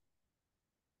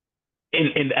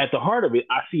 and at the heart of it,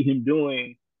 I see him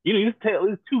doing. you just tell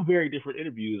it's two very different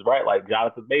interviews, right? Like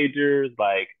Jonathan Majors,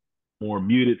 like more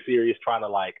muted, serious, trying to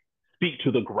like speak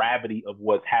to the gravity of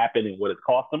what's happened and what it's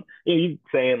cost them. You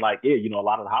saying like, yeah, a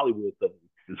lot of the Hollywood stuff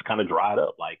is kind of dried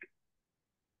up. Like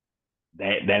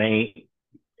that ain't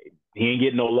he ain't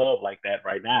getting no love like that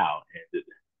right now. And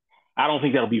I don't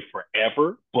think that'll be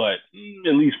forever, but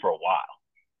at least for a while.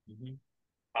 Mhm.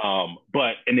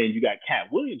 But and then you got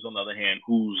Cat Williams on the other hand,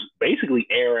 who's basically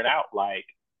airing out like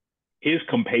his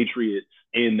compatriots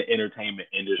in the entertainment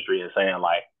industry and saying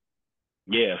like,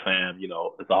 yeah, fam,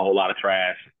 it's a whole lot of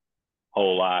trash,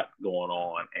 whole lot going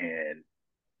on, and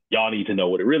y'all need to know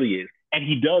what it really is. And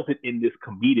he does it in this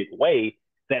comedic way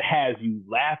that has you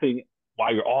laughing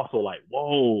while you're also like,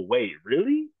 whoa, wait,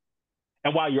 really?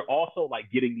 And while you're also like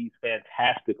getting these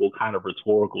fantastical kind of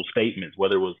rhetorical statements,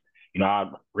 whether it was,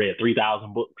 I read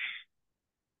 3,000 books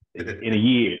in a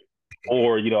year,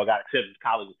 or, I got accepted to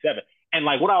college at 7. And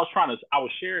like what I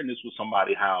was sharing this with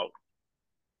somebody how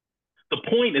the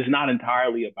point is not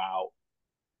entirely about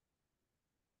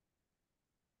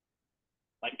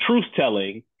like truth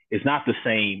telling is not the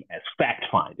same as fact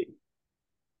finding.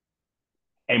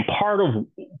 And part of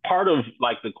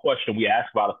like the question we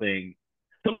ask about a thing,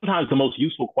 sometimes the most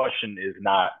useful question is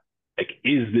not like,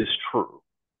 is this true?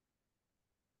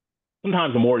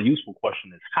 Sometimes the more useful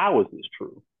question is, how is this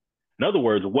true? In other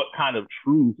words, what kind of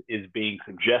truth is being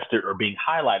suggested or being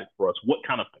highlighted for us? What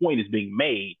kind of point is being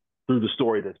made through the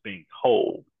story that's being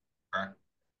told? Right.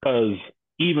 Because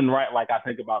even right, like I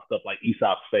think about stuff like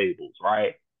Aesop's fables,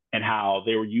 right? And how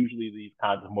they were usually these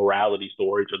kinds of morality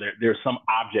stories, or there's some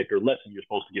object or lesson you're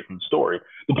supposed to get from the story.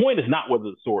 The point is not whether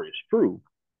the story is true.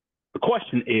 The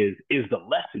question is the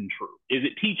lesson true? Is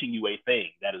it teaching you a thing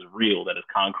that is real, that is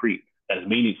concrete, that is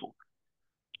meaningful?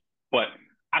 But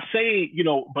I say,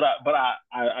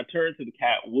 I turn to the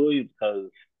Cat Williams because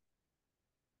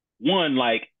one,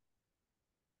 like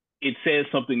it says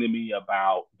something to me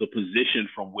about the position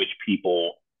from which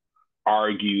people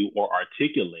argue or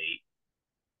articulate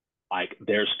like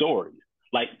their stories.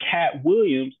 Like Cat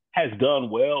Williams has done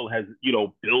well, has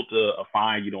built a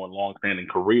fine, and long-standing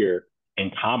career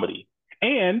in comedy,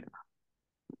 and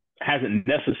hasn't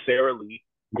necessarily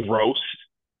grossed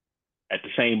at the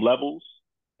same levels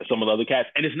as some of the other cats.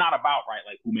 And it's not about right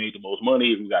like who made the most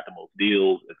money, who got the most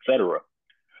deals, etc.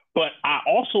 But I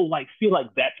also like feel like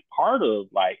that's part of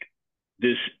like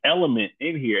this element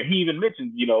in here. He even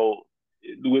mentioned,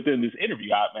 within this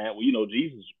interview, man, well,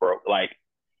 Jesus broke. Like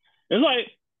it's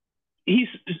like he's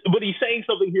saying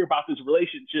something here about this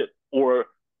relationship or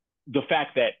the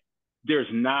fact that there's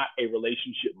not a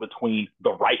relationship between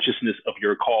the righteousness of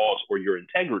your cause or your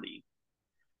integrity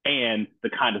and the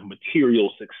kind of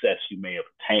material success you may have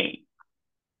attained.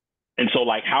 And so,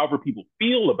 like, however people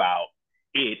feel about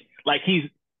it, like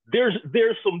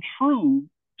there's some truth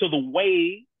to the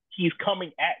way he's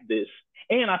coming at this.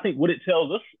 And I think what it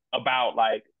tells us about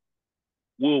like,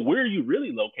 well, where are you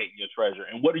really locating your treasure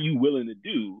and what are you willing to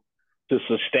do to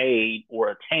sustain or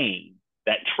attain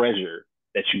that treasure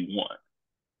that you want?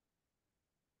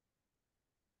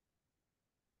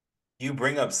 You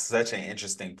bring up such an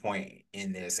interesting point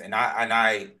in this, and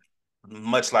I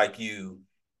much like you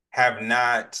have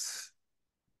not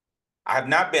I've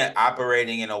not been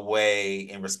operating in a way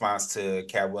in response to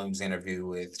Cat Williams' interview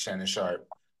with Shannon Sharp,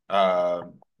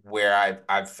 where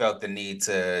I've felt the need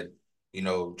to,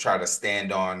 try to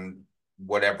stand on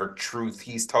whatever truth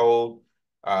he's told,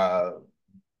 uh,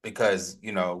 because,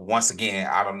 once again,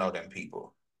 I don't know them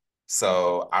people.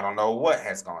 So I don't know what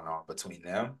has gone on between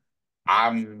them.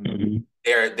 I'm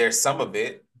Mm-hmm. there's some of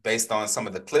it based on some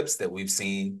of the clips that we've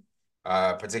seen,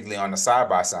 particularly on the side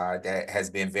by side, that has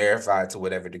been verified to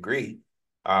whatever degree.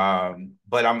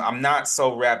 But I'm not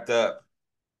so wrapped up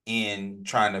in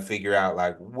trying to figure out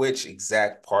like which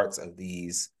exact parts of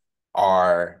these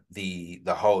are the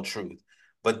whole truth.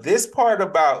 But this part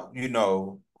about,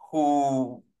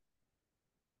 who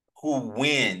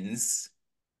wins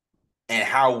and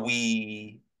how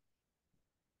we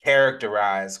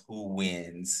characterize who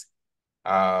wins,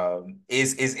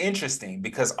 is interesting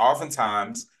because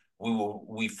oftentimes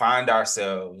we find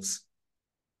ourselves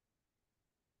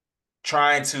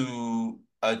trying to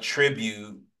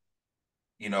attribute,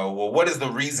 well, what is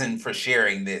the reason for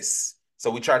sharing this?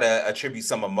 So we try to attribute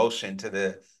some emotion to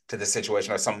the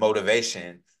situation or some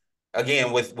motivation,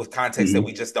 again with context that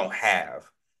we Mm-hmm. just don't have.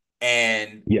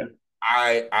 And Yeah.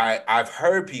 I've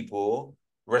heard people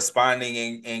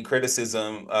responding in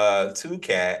criticism to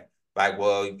Cat, like,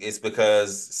 well, it's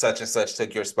because such and such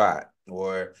took your spot,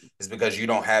 or it's because you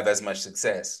don't have as much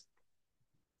success.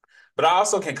 But I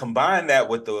also can combine that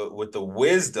with the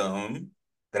wisdom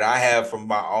that I have from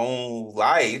my own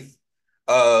life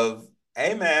of,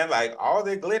 hey man, like all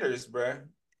that glitters, bruh.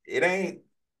 It ain't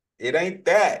it ain't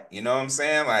that. You know what I'm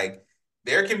saying? Like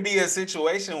there can be a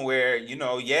situation where,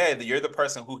 yeah, you're the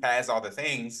person who has all the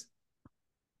things,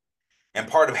 and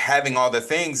part of having all the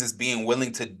things is being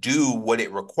willing to do what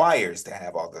it requires to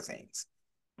have all the things.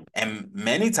 And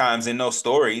many times in those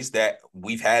stories that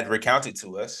we've had recounted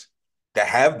to us that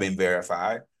have been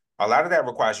verified, a lot of that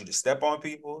requires you to step on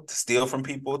people, to steal from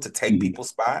people, to take Mm-hmm. people's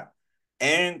spot.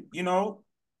 And,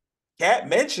 Kat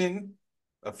mentioned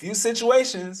a few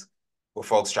situations where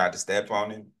folks tried to step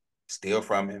on him, steal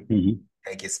from him, Mm-hmm.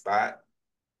 take his spot.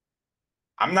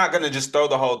 I'm not going to just throw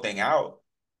the whole thing out,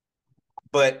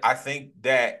 but I think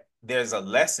that there's a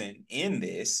lesson in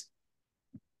this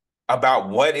about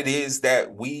what it is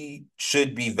that we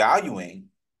should be valuing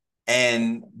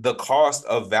and the cost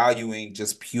of valuing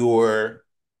just pure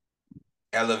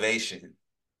elevation.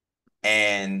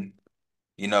 And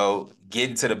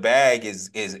getting to the bag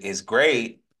is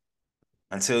great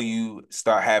until you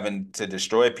start having to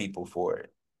destroy people for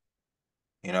it.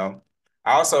 I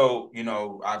also,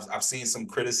 I've seen some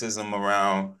criticism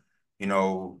around,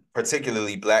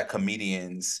 particularly black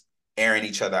comedians airing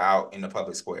each other out in the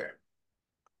public square.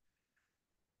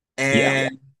 Yeah.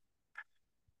 And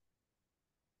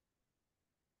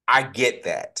I get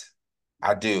that.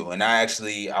 I do. And I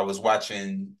was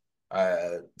watching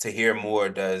To Hear More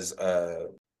does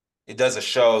it does a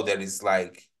show that is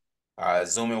like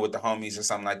zooming with the homies or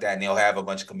something like that, and they'll have a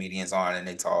bunch of comedians on and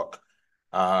they talk.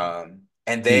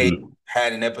 And they Mm-hmm.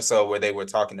 had an episode where they were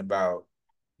talking about,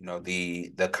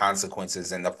 the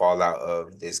consequences and the fallout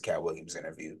of this Cat Williams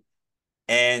interview.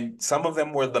 And some of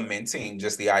them were lamenting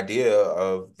just the idea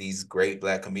of these great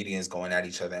black comedians going at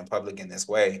each other in public in this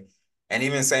way. And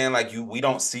even saying like we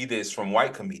don't see this from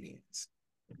white comedians.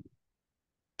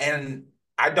 And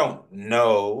I don't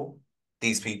know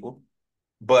these people,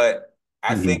 but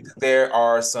I think Mm-hmm. that there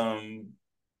are some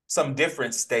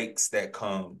different stakes that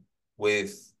come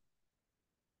with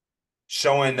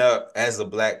showing up as a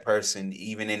black person,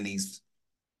 even in these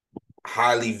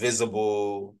highly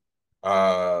visible,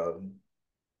 uh,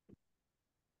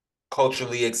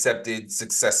 culturally accepted,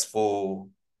 successful,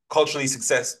 culturally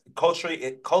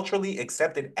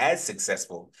accepted as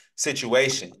successful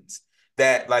situations.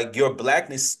 That like your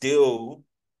blackness still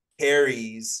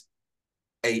carries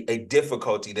a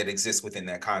difficulty that exists within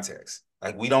that context.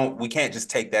 Like we can't just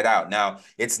take that out. Now,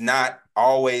 it's not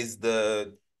always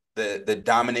the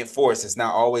dominant force. It's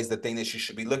not always the thing that you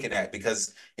should be looking at,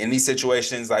 because in these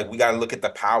situations, like we got to look at the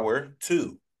power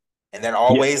too. And that Yeah.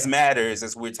 always matters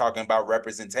as we're talking about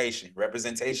representation.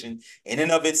 Representation in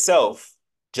and of itself,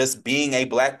 just being a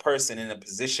black person in a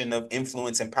position of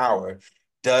influence and power,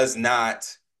 does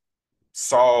not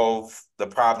solve the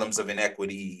problems of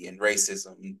inequity and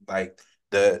racism. Like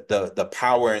the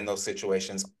power in those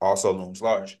situations also looms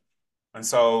large. And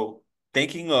so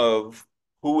thinking of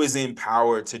who is in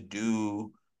power to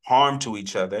do harm to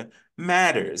each other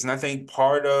matters. And I think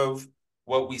part of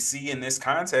what we see in this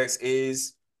context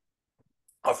is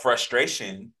a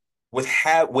frustration with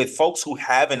folks who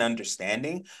have an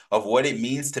understanding of what it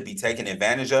means to be taken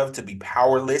advantage of, to be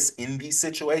powerless in these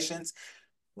situations,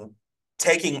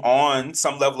 taking on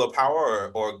some level of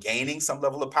power, or gaining some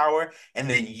level of power, and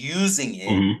then using it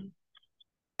Mm-hmm.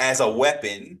 as a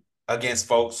weapon against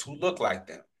folks who look like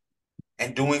them,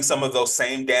 and doing some of those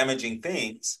same damaging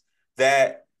things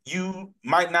that you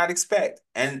might not expect.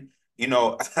 And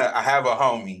I have a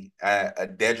homie, a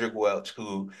Dedrick Welch,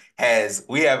 who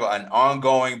we have an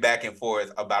ongoing back and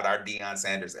forth about our Deion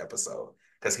Sanders episode,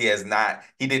 because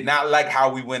he did not like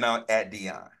how we went on at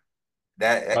Deion.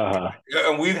 That Uh-huh.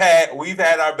 and we've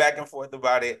had our back and forth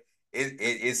about it.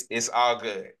 It's all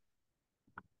good.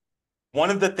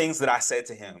 One of the things that I said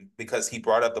to him, because he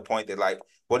brought up the point that like,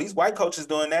 well, these white coaches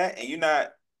doing that, and you're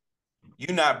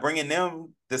not bringing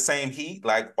them the same heat.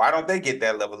 Like, why don't they get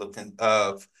that level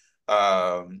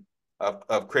um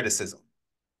of criticism?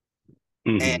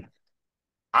 And Mm-hmm.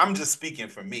 I'm just speaking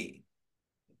for me.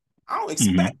 I don't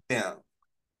expect Mm-hmm. them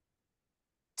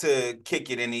to kick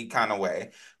it any kind of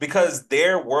way, because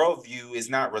their worldview is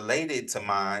not related to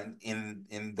mine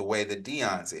in the way that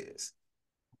Dion's is.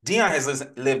 Dion has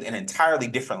lived an entirely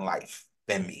different life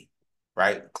than me,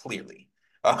 right? Clearly,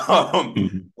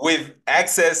 Mm-hmm. with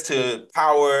access to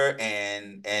power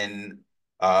and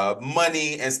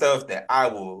money and stuff that I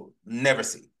will never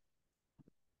see.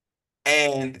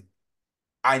 And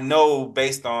I know,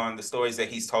 based on the stories that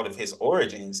he's told of his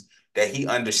origins, that he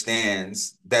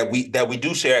understands that we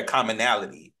do share a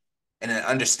commonality and an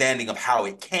understanding of how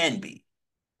it can be.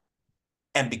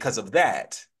 And because of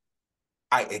that,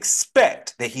 I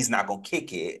expect that he's not gonna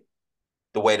kick it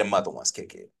the way the mother ones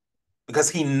kick it. because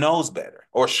he knows better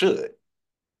or should.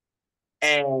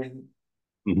 And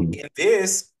Mm-hmm. in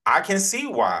this, I can see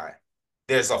why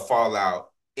there's a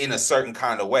fallout in a certain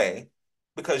kind of way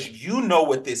because you know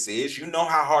what this is, you know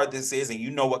how hard this is, and you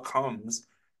know what comes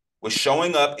with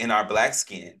showing up in our black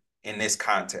skin in this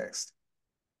context.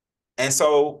 And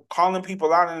so calling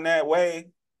people out in that way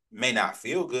may not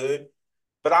feel good,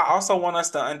 but I also want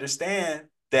us to understand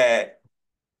that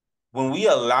when we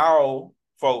allow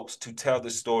folks to tell the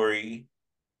story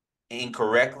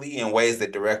incorrectly in ways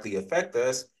that directly affect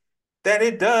us, that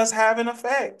it does have an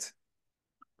effect.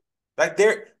 Like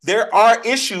there are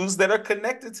issues that are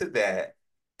connected to that.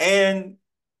 And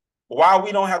while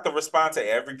we don't have to respond to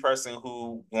every person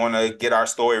who want to get our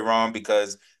story wrong,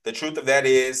 because the truth of that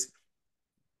is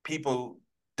people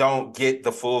don't get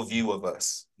the full view of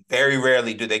us. Very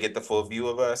rarely do they get the full view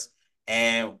of us.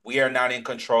 And we are not in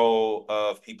control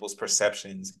of people's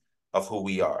perceptions of who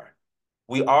we are.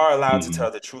 We are allowed to Mm-hmm.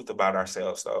 tell the truth about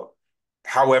ourselves, though,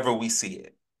 however we see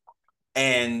it.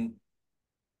 And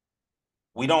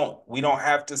we don't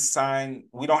have to sign,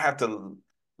 we don't have to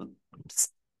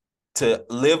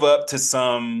live up to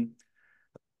some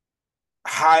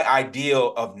high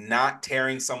ideal of not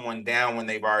tearing someone down when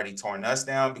they've already torn us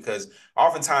down, because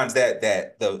oftentimes that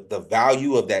the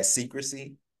value of that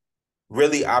secrecy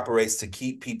really operates to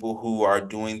keep people who are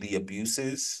doing the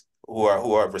abuses, who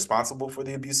are responsible for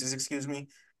the abuses, excuse me,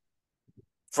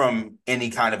 from any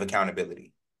kind of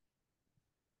accountability.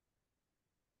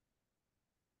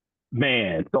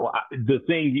 Man, so the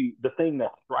thing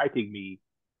that's striking me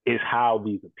is how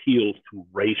these appeals to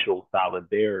racial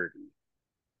solidarity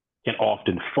can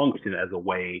often function as a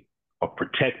way of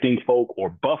protecting folk or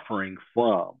buffering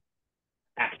from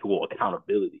actual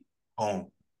accountability. Boom.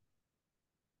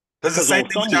 It's the Because same on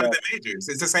thing with some level, Jonathan Majors.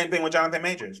 It's the same thing with Jonathan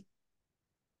Majors.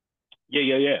 yeah,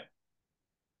 yeah, yeah,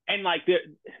 and like there,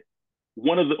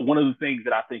 one of the things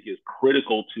that I think is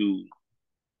critical to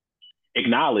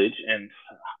acknowledge, and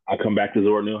I come back to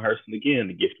Zora Neale Hurston again,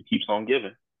 the gift that keeps on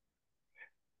giving.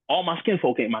 All my skin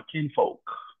folk ain't my kinfolk,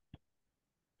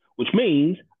 which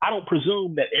means I don't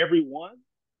presume that everyone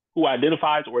who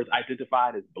identifies or is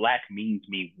identified as black means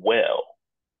me well.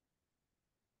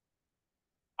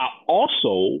 I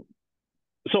also,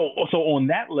 so on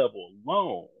that level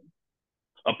alone,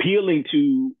 appealing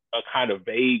to a kind of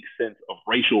vague sense of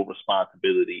racial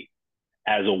responsibility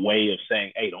as a way of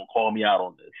saying, hey, don't call me out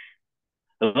on this.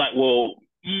 It's like, well,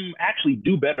 actually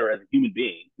do better as a human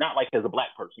being, not like as a black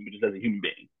person, but just as a human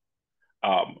being.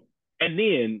 Um, and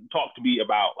then talk to me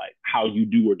about like how you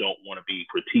do or don't want to be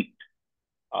critiqued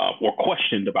or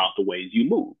questioned about the ways you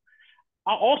move.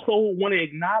 I also want to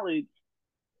acknowledge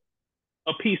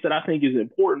a piece that I think is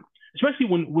important, especially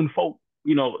when folk,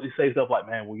 say stuff like,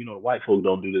 man, well, the white folk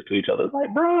don't do this to each other. It's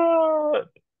like, bro,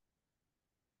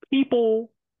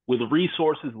 people with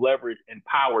resources, leverage, and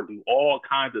power do all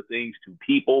kinds of things to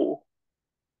people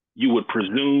you would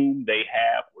presume they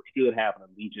have or should have an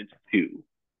allegiance to.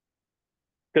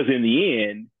 Because in the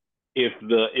end, if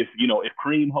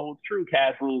cream holds true,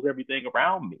 Cass rules everything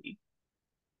around me.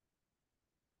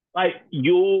 Like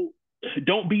you'll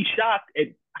don't be shocked at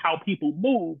how people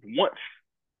move once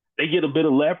they get a bit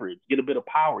of leverage, get a bit of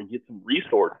power, get some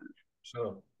resources.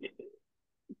 Sure.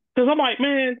 Because I'm like,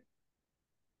 man,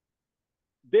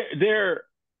 there there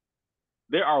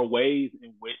there are ways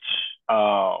in which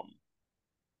I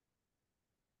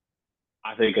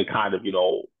think a kind of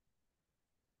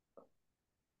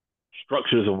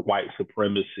structures of white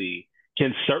supremacy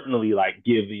can certainly like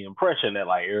give the impression that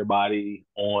like everybody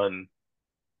on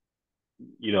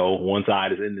one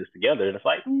side is in this together, and it's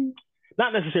like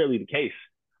not necessarily the case.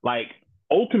 Like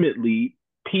ultimately,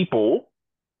 people,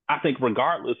 I think,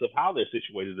 regardless of how they're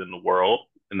situated in the world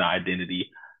and the identity,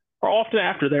 are often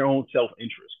after their own self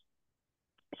interest.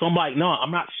 So I'm like, no,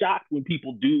 I'm not shocked when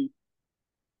people do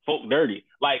folk dirty.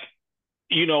 Like,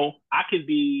 I could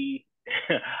be.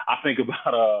 I think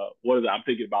about what is it? I'm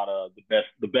thinking about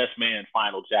the best man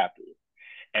final chapter,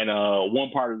 and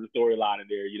one part of the storyline in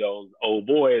there, old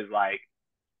boy is like,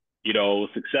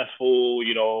 successful,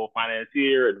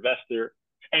 financier, investor,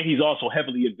 and he's also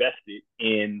heavily invested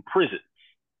in prison.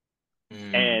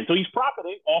 Mm, And so he's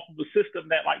profiting off of a system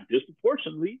that like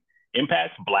disproportionately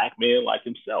impacts black men like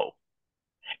himself.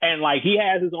 And like he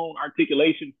has his own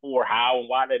articulation for how and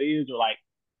why that is, or like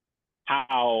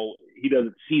how he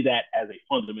doesn't see that as a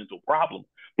fundamental problem.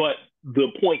 But the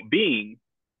point being,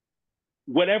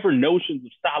 whatever notions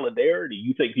of solidarity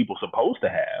you think people are supposed to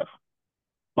have,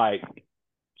 like,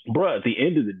 bruh, at the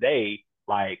end of the day,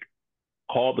 like,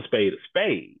 call the spade a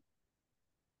spade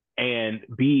and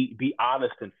be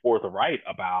honest and forthright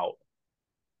about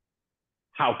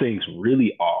how things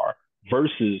really are.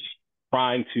 versus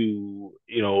trying to,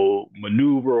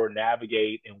 maneuver or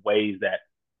navigate in ways that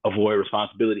avoid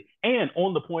responsibility. And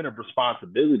on the point of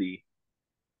responsibility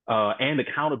and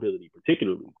accountability,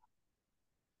 particularly,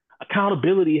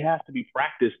 accountability has to be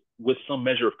practiced with some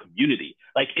measure of community.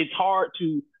 Like it's hard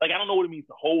to like I don't know what it means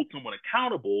to hold someone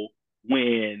accountable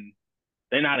when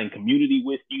they're not in community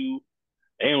with you.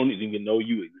 They don't even know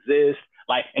you exist.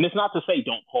 Like, and it's not to say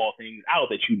don't call things out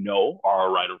that you know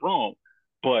are right or wrong,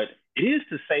 but it is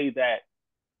to say that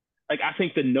like I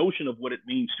think the notion of what it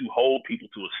means to hold people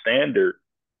to a standard,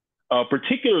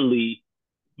 particularly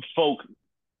folk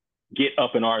get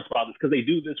up in arms about this because they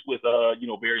do this with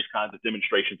various kinds of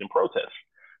demonstrations and protests.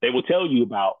 They will tell you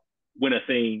about when a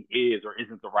thing is or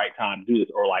isn't the right time to do this,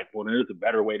 or like, well, there's a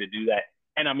better way to do that.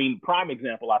 And I mean, prime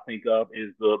example I think of is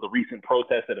the recent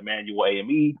protest at Emmanuel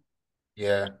AME,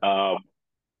 Yeah. um,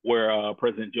 where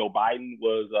President Joe Biden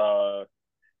was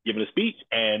giving a speech,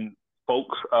 and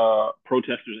folks,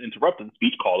 protesters interrupted the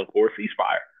speech, calling for a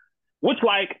ceasefire. Which,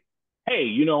 like, hey,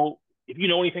 if you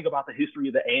know anything about the history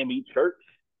of the AME Church,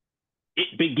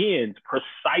 it begins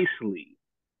precisely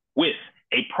with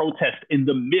a protest in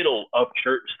the middle of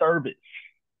church service.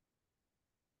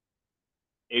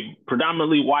 A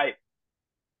predominantly white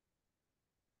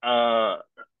uh,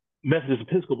 Methodist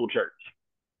Episcopal church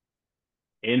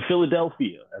in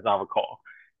Philadelphia, as I recall.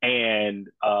 And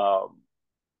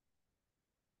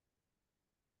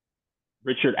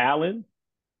Richard Allen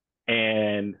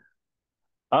and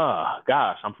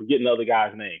gosh, I'm forgetting the other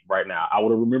guy's name right now. I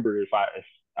would have remembered if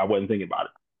I wasn't thinking about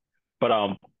it.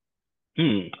 But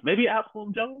maybe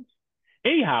Absalom Jones.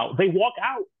 Anyhow, they walk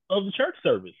out of the church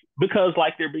service because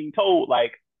like they're being told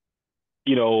like,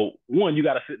 one, you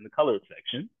got to sit in the colored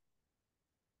section,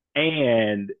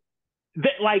 and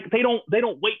they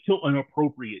don't wait till an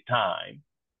appropriate time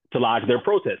to lodge their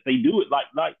protest. They do it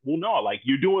like well no, like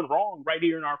you're doing wrong right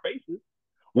here in our faces.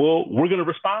 Well, we're going to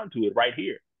respond to it right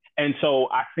here. And so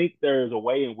I think there's a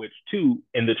way in which, too,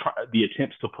 in the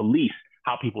attempts to police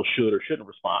how people should or shouldn't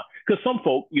respond. Because some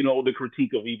folk, the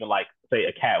critique of even like, say,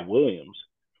 a Cat Williams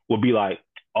would be like,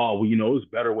 oh, well, there's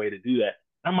a better way to do that.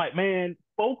 I'm like, man,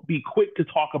 folk be quick to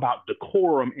talk about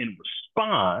decorum in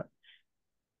response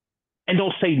and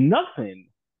don't say nothing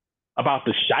about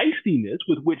the shystiness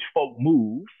with which folk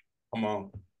move Come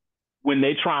on. when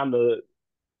they're trying to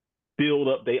build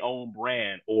up their own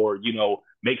brand or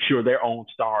make sure their own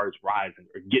star is rising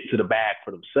or get to the bag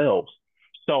for themselves.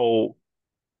 So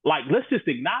like let's just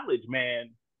acknowledge, man,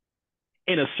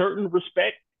 in a certain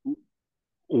respect,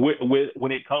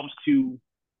 when it comes to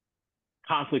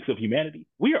conflicts of humanity,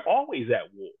 we are always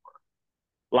at war.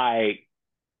 Like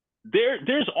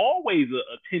there's always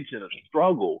a tension, a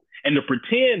struggle, and to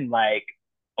pretend like,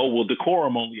 oh well,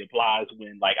 decorum only applies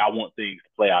when like I want things to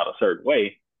play out a certain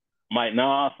way. Might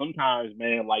nah, sometimes,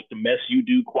 man, like the mess you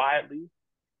do quietly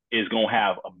is gonna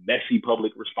have a messy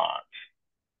public response.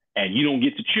 And you don't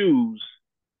get to choose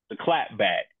the clap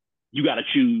back. You gotta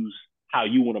choose how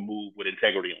you want to move with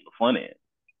integrity on the front end.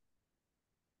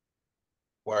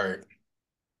 Word.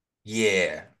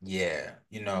 Yeah, yeah.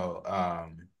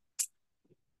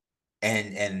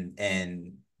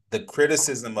 And the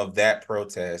criticism of that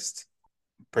protest,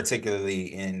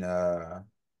 particularly in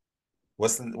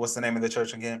what's the name of the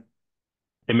church again?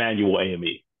 Emmanuel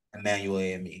AME. Emmanuel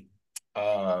AME.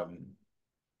 Um,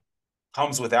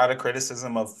 comes without a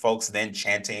criticism of folks then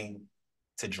chanting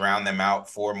to drown them out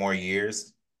 4 more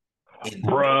years in the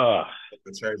middle Bruh. of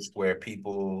the church where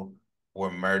people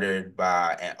were murdered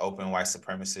by an open white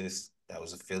supremacist that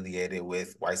was affiliated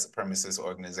with white supremacist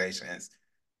organizations.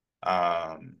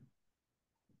 Um,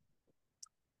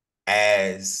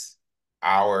 as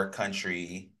our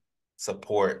country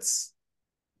supports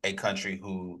a country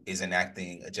who is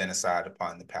enacting a genocide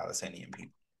upon the Palestinian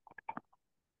people.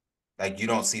 Like you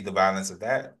don't see the violence of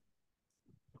that.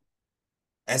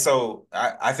 And so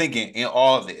I think in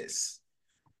all of this,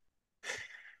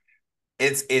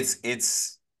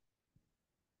 it's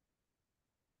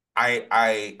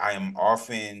I am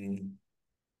often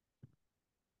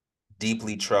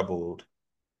deeply troubled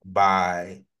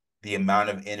by the amount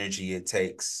of energy it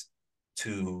takes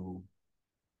to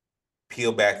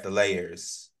peel back the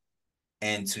layers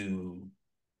and to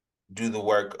do the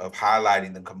work of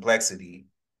highlighting the complexity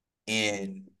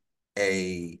in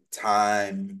a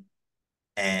time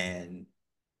and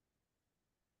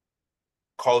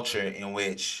culture in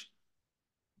which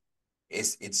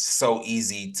it's so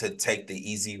easy to take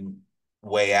the easy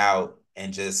way out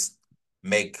and just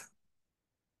make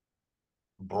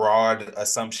broad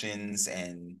assumptions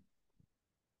and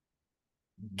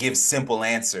give simple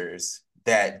answers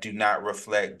that do not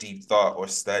reflect deep thought or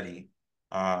study.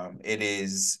 It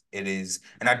is,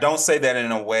 and I don't say that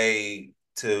in a way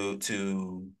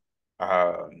to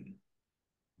um,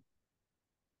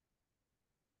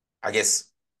 I guess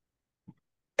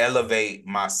elevate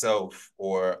myself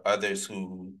or others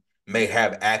who may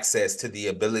have access to the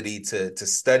ability to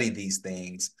study these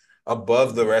things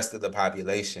above the rest of the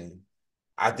population.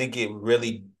 I think it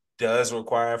really does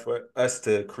require for us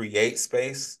to create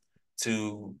space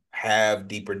to have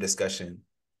deeper discussion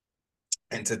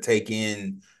and to take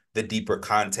in the deeper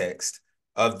context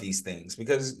of these things,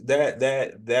 because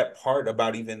that part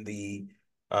about even the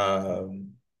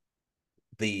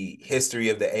history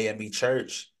of the AME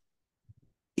church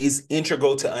is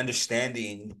integral to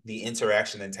understanding the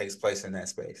interaction that takes place in that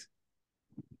space.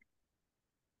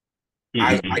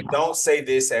 I Mm-hmm. don't say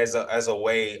this as a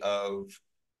way of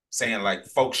saying like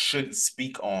folks shouldn't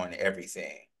speak on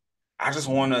everything. I just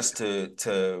want us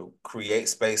to create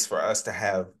space for us to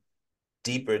have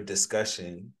deeper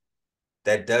discussion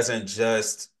that doesn't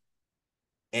just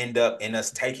end up in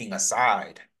us taking a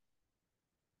side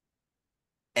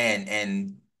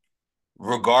and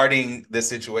regarding the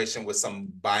situation with some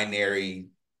binary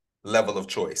level of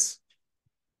choice.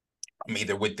 I'm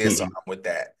either with this or Mm-hmm. I'm with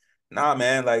that. Nah,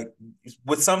 man, like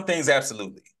with some things,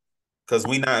 absolutely. Because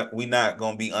we not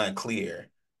gonna be unclear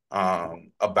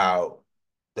about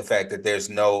the fact that there's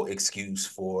no excuse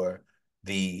for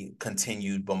the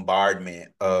continued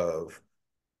bombardment of,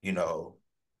 you know,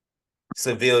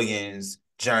 civilians,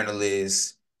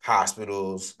 journalists,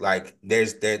 hospitals. Like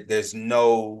there's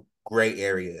no gray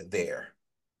area there,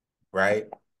 right?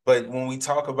 But when we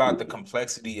talk about the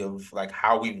complexity of like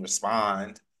how we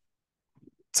respond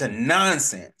to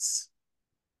nonsense,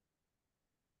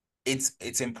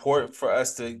 it's important for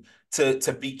us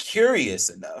to be curious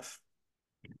enough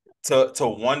to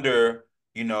wonder,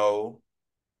 you know,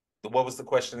 what was the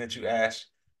question that you asked?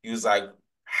 He was like,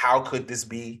 how could this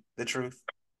be the truth?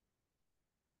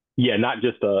 Yeah, not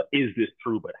just is this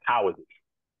true, but how is it?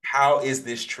 How is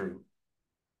this true?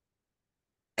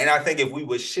 And I think if we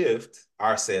would shift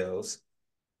ourselves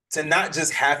to not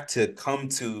just have to come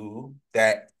to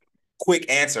that quick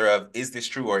answer of is this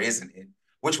true or isn't it,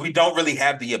 which we don't really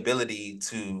have the ability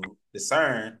to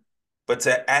discern, but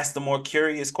to ask the more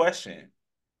curious question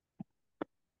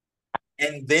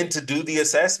and then to do the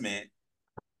assessment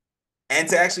and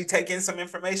to actually take in some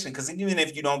information. Because even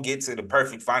if you don't get to the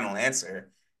perfect final answer,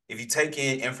 if you take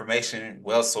in information,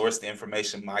 well sourced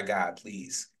information, my God,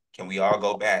 please, can we all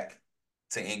go back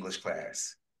to English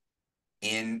class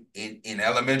in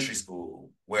elementary school,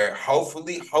 where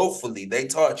hopefully they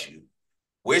taught you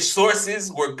which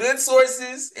sources were good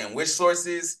sources and which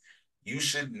sources you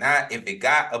should not, if it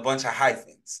got a bunch of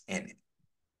hyphens in it,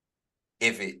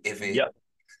 if it if it Yep.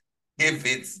 if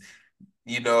it's,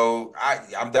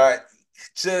 I'm not,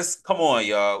 just come on,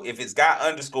 y'all. If it's got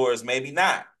underscores, maybe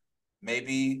not.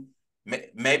 Maybe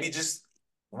maybe just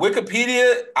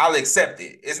Wikipedia, I'll accept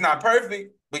it. It's not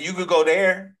perfect, but you could go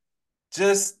there.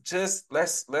 Just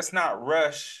let's not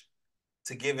rush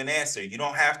to give an answer. You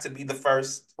don't have to be the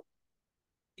first.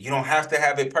 You don't have to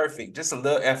have it perfect. Just a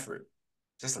little effort.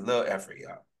 Just a little effort,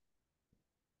 y'all.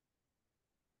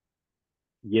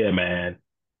 Yeah, man.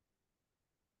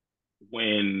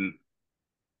 When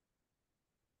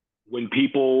when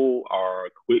people are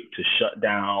quick to shut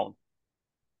down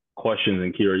questions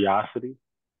and curiosity,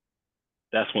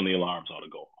 that's when the alarms ought to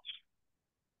go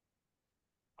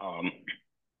off.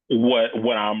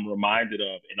 What I'm reminded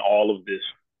of in all of this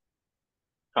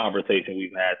conversation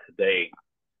we've had today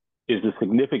is the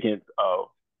significance of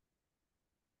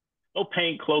no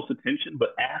paying close attention,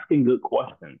 but asking good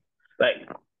questions. Like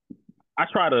I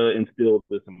try to instill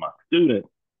this in my students,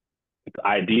 the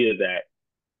idea that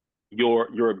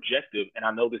your objective, and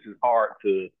I know this is hard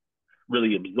to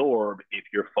really absorb if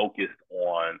you're focused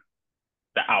on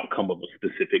the outcome of a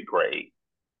specific grade,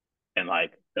 and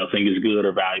like nothing is good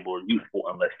or valuable or useful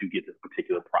unless you get this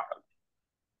particular product.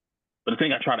 But the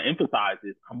thing I try to emphasize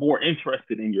is I'm more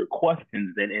interested in your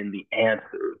questions than in the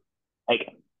answers.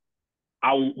 Like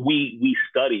we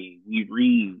study, we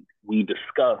read, we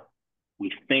discuss,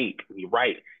 we think, we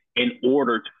write in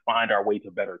order to find our way to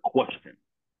better questions,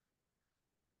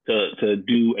 to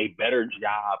do a better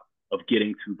job of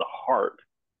getting to the heart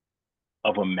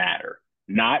of a matter,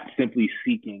 not simply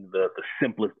seeking the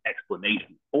simplest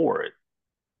explanation for it,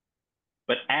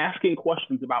 but asking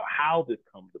questions about how this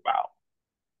comes about.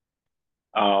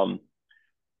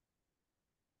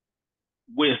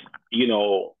 With, you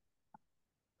know,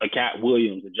 a Cat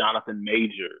Williams, a Jonathan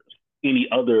Majors, any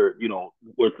other,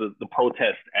 with the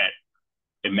protest at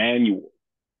Emmanuel,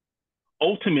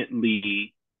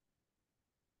 ultimately,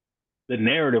 the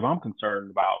narrative I'm concerned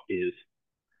about is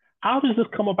How does this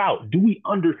come about? Do we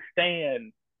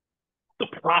understand the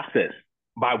process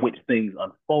by which things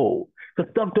unfold?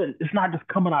 Because stuff doesn't, it's not just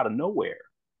coming out of nowhere,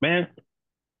 man.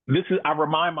 I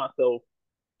remind myself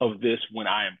of this when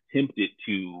I am tempted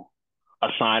to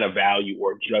assign a value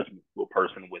or judgment to a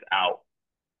person without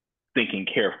thinking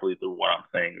carefully through what I'm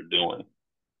saying or doing.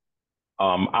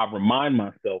 I remind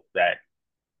myself that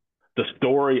the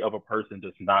story of a person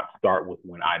does not start with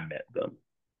when I met them.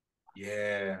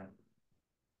 Yeah.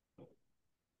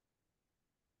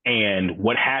 And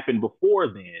what happened before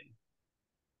then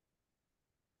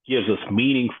gives us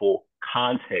meaningful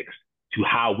context to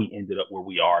how we ended up where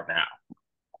we are now.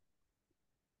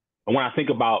 And when I think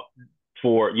about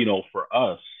for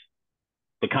us,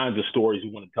 the kinds of stories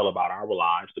we want to tell about our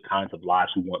lives, the kinds of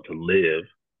lives we want to live,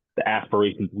 the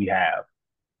aspirations we have,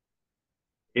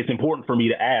 it's important for me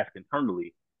to ask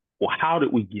internally, well, how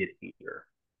did we get here?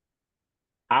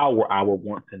 How were our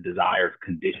wants and desires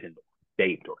conditioned,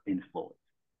 shaped, or influenced?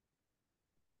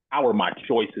 How are my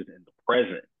choices in the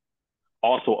present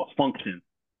also a function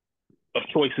of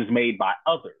choices made by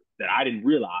others that I didn't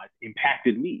realize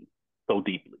impacted me so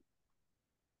deeply?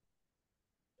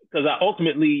 Because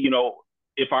ultimately,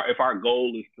 if our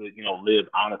goal is to live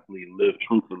honestly, live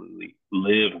truthfully,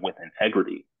 live with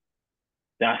integrity,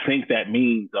 then I think that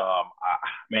means, I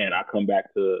come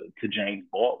back to James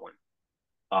Baldwin,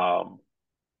 um,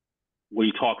 where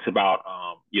he talks about,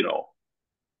 how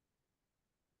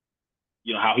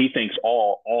he thinks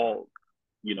all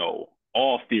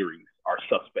theories are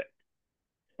suspect,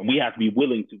 and we have to be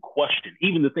willing to question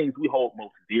even the things we hold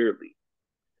most dearly,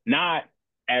 not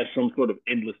as some sort of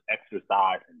endless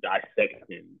exercise in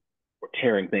dissection or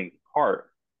tearing things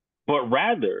apart, but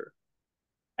rather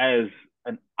as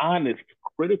an honest,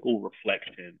 critical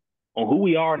reflection on who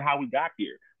we are and how we got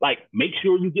here. Like, make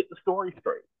sure you get the story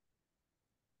straight.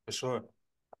 For sure.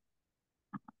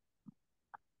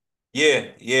 Yeah,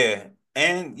 yeah.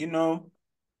 And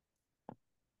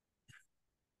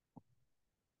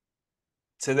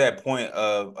to that point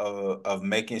of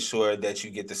making sure that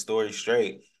you get the story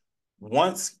straight,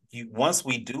 once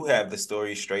we do have the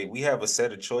story straight, we have a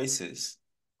set of choices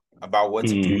about what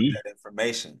to do with Mm-hmm. that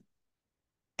information.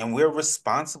 And we're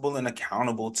responsible and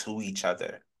accountable to each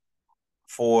other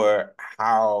for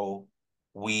how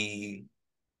we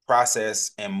process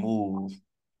and move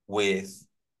with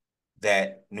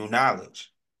that new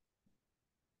knowledge.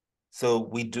 So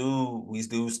we do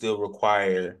still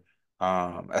require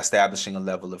establishing a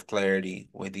level of clarity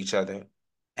with each other.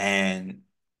 And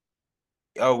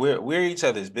we're each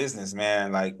other's business,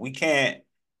 man. Like we can't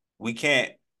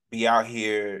be out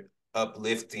here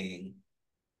uplifting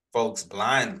folks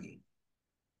blindly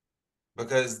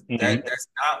because Mm-hmm. that's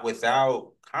not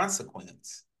without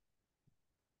consequence.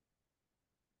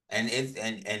 And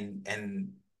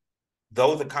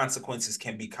though the consequences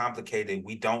can be complicated,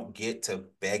 we don't get to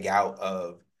beg out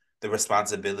of the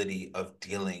responsibility of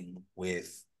dealing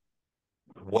with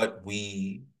what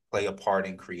we play a part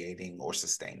in creating or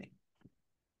sustaining.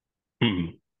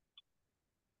 Mm-hmm.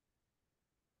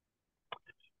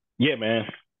 Yeah,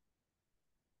 man.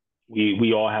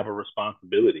 We all have a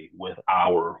responsibility with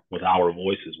our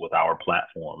voices, with our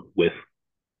platform, with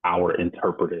our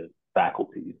interpretive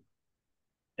faculties.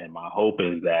 And my hope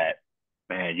is that,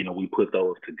 man, we put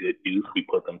those to good use. We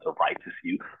put them to righteous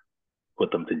use,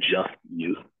 put them to just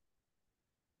use.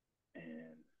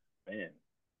 And man,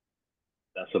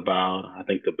 that's about, I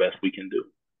think, the best we can do.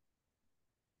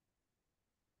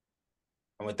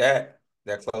 And with that,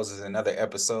 that closes another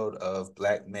episode of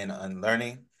Black Men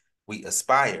Unlearning. We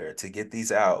aspire to get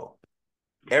these out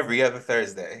every other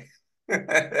Thursday.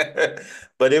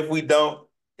 But if we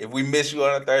miss you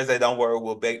on a Thursday, don't worry,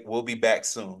 we'll be back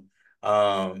soon.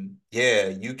 Yeah,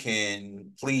 you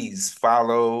can please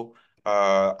follow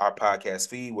our podcast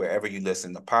feed wherever you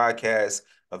listen to podcasts,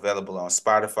 available on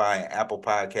Spotify and Apple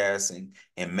Podcasts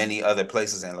and many other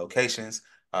places and locations.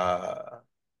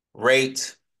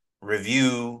 Rate,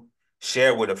 review,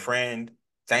 share with a friend.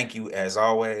 Thank you as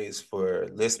always for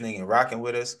listening and rocking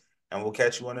with us, and we'll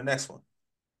catch you on the next one.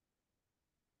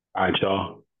 All right,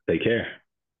 y'all. Take care.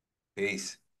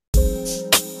 Peace.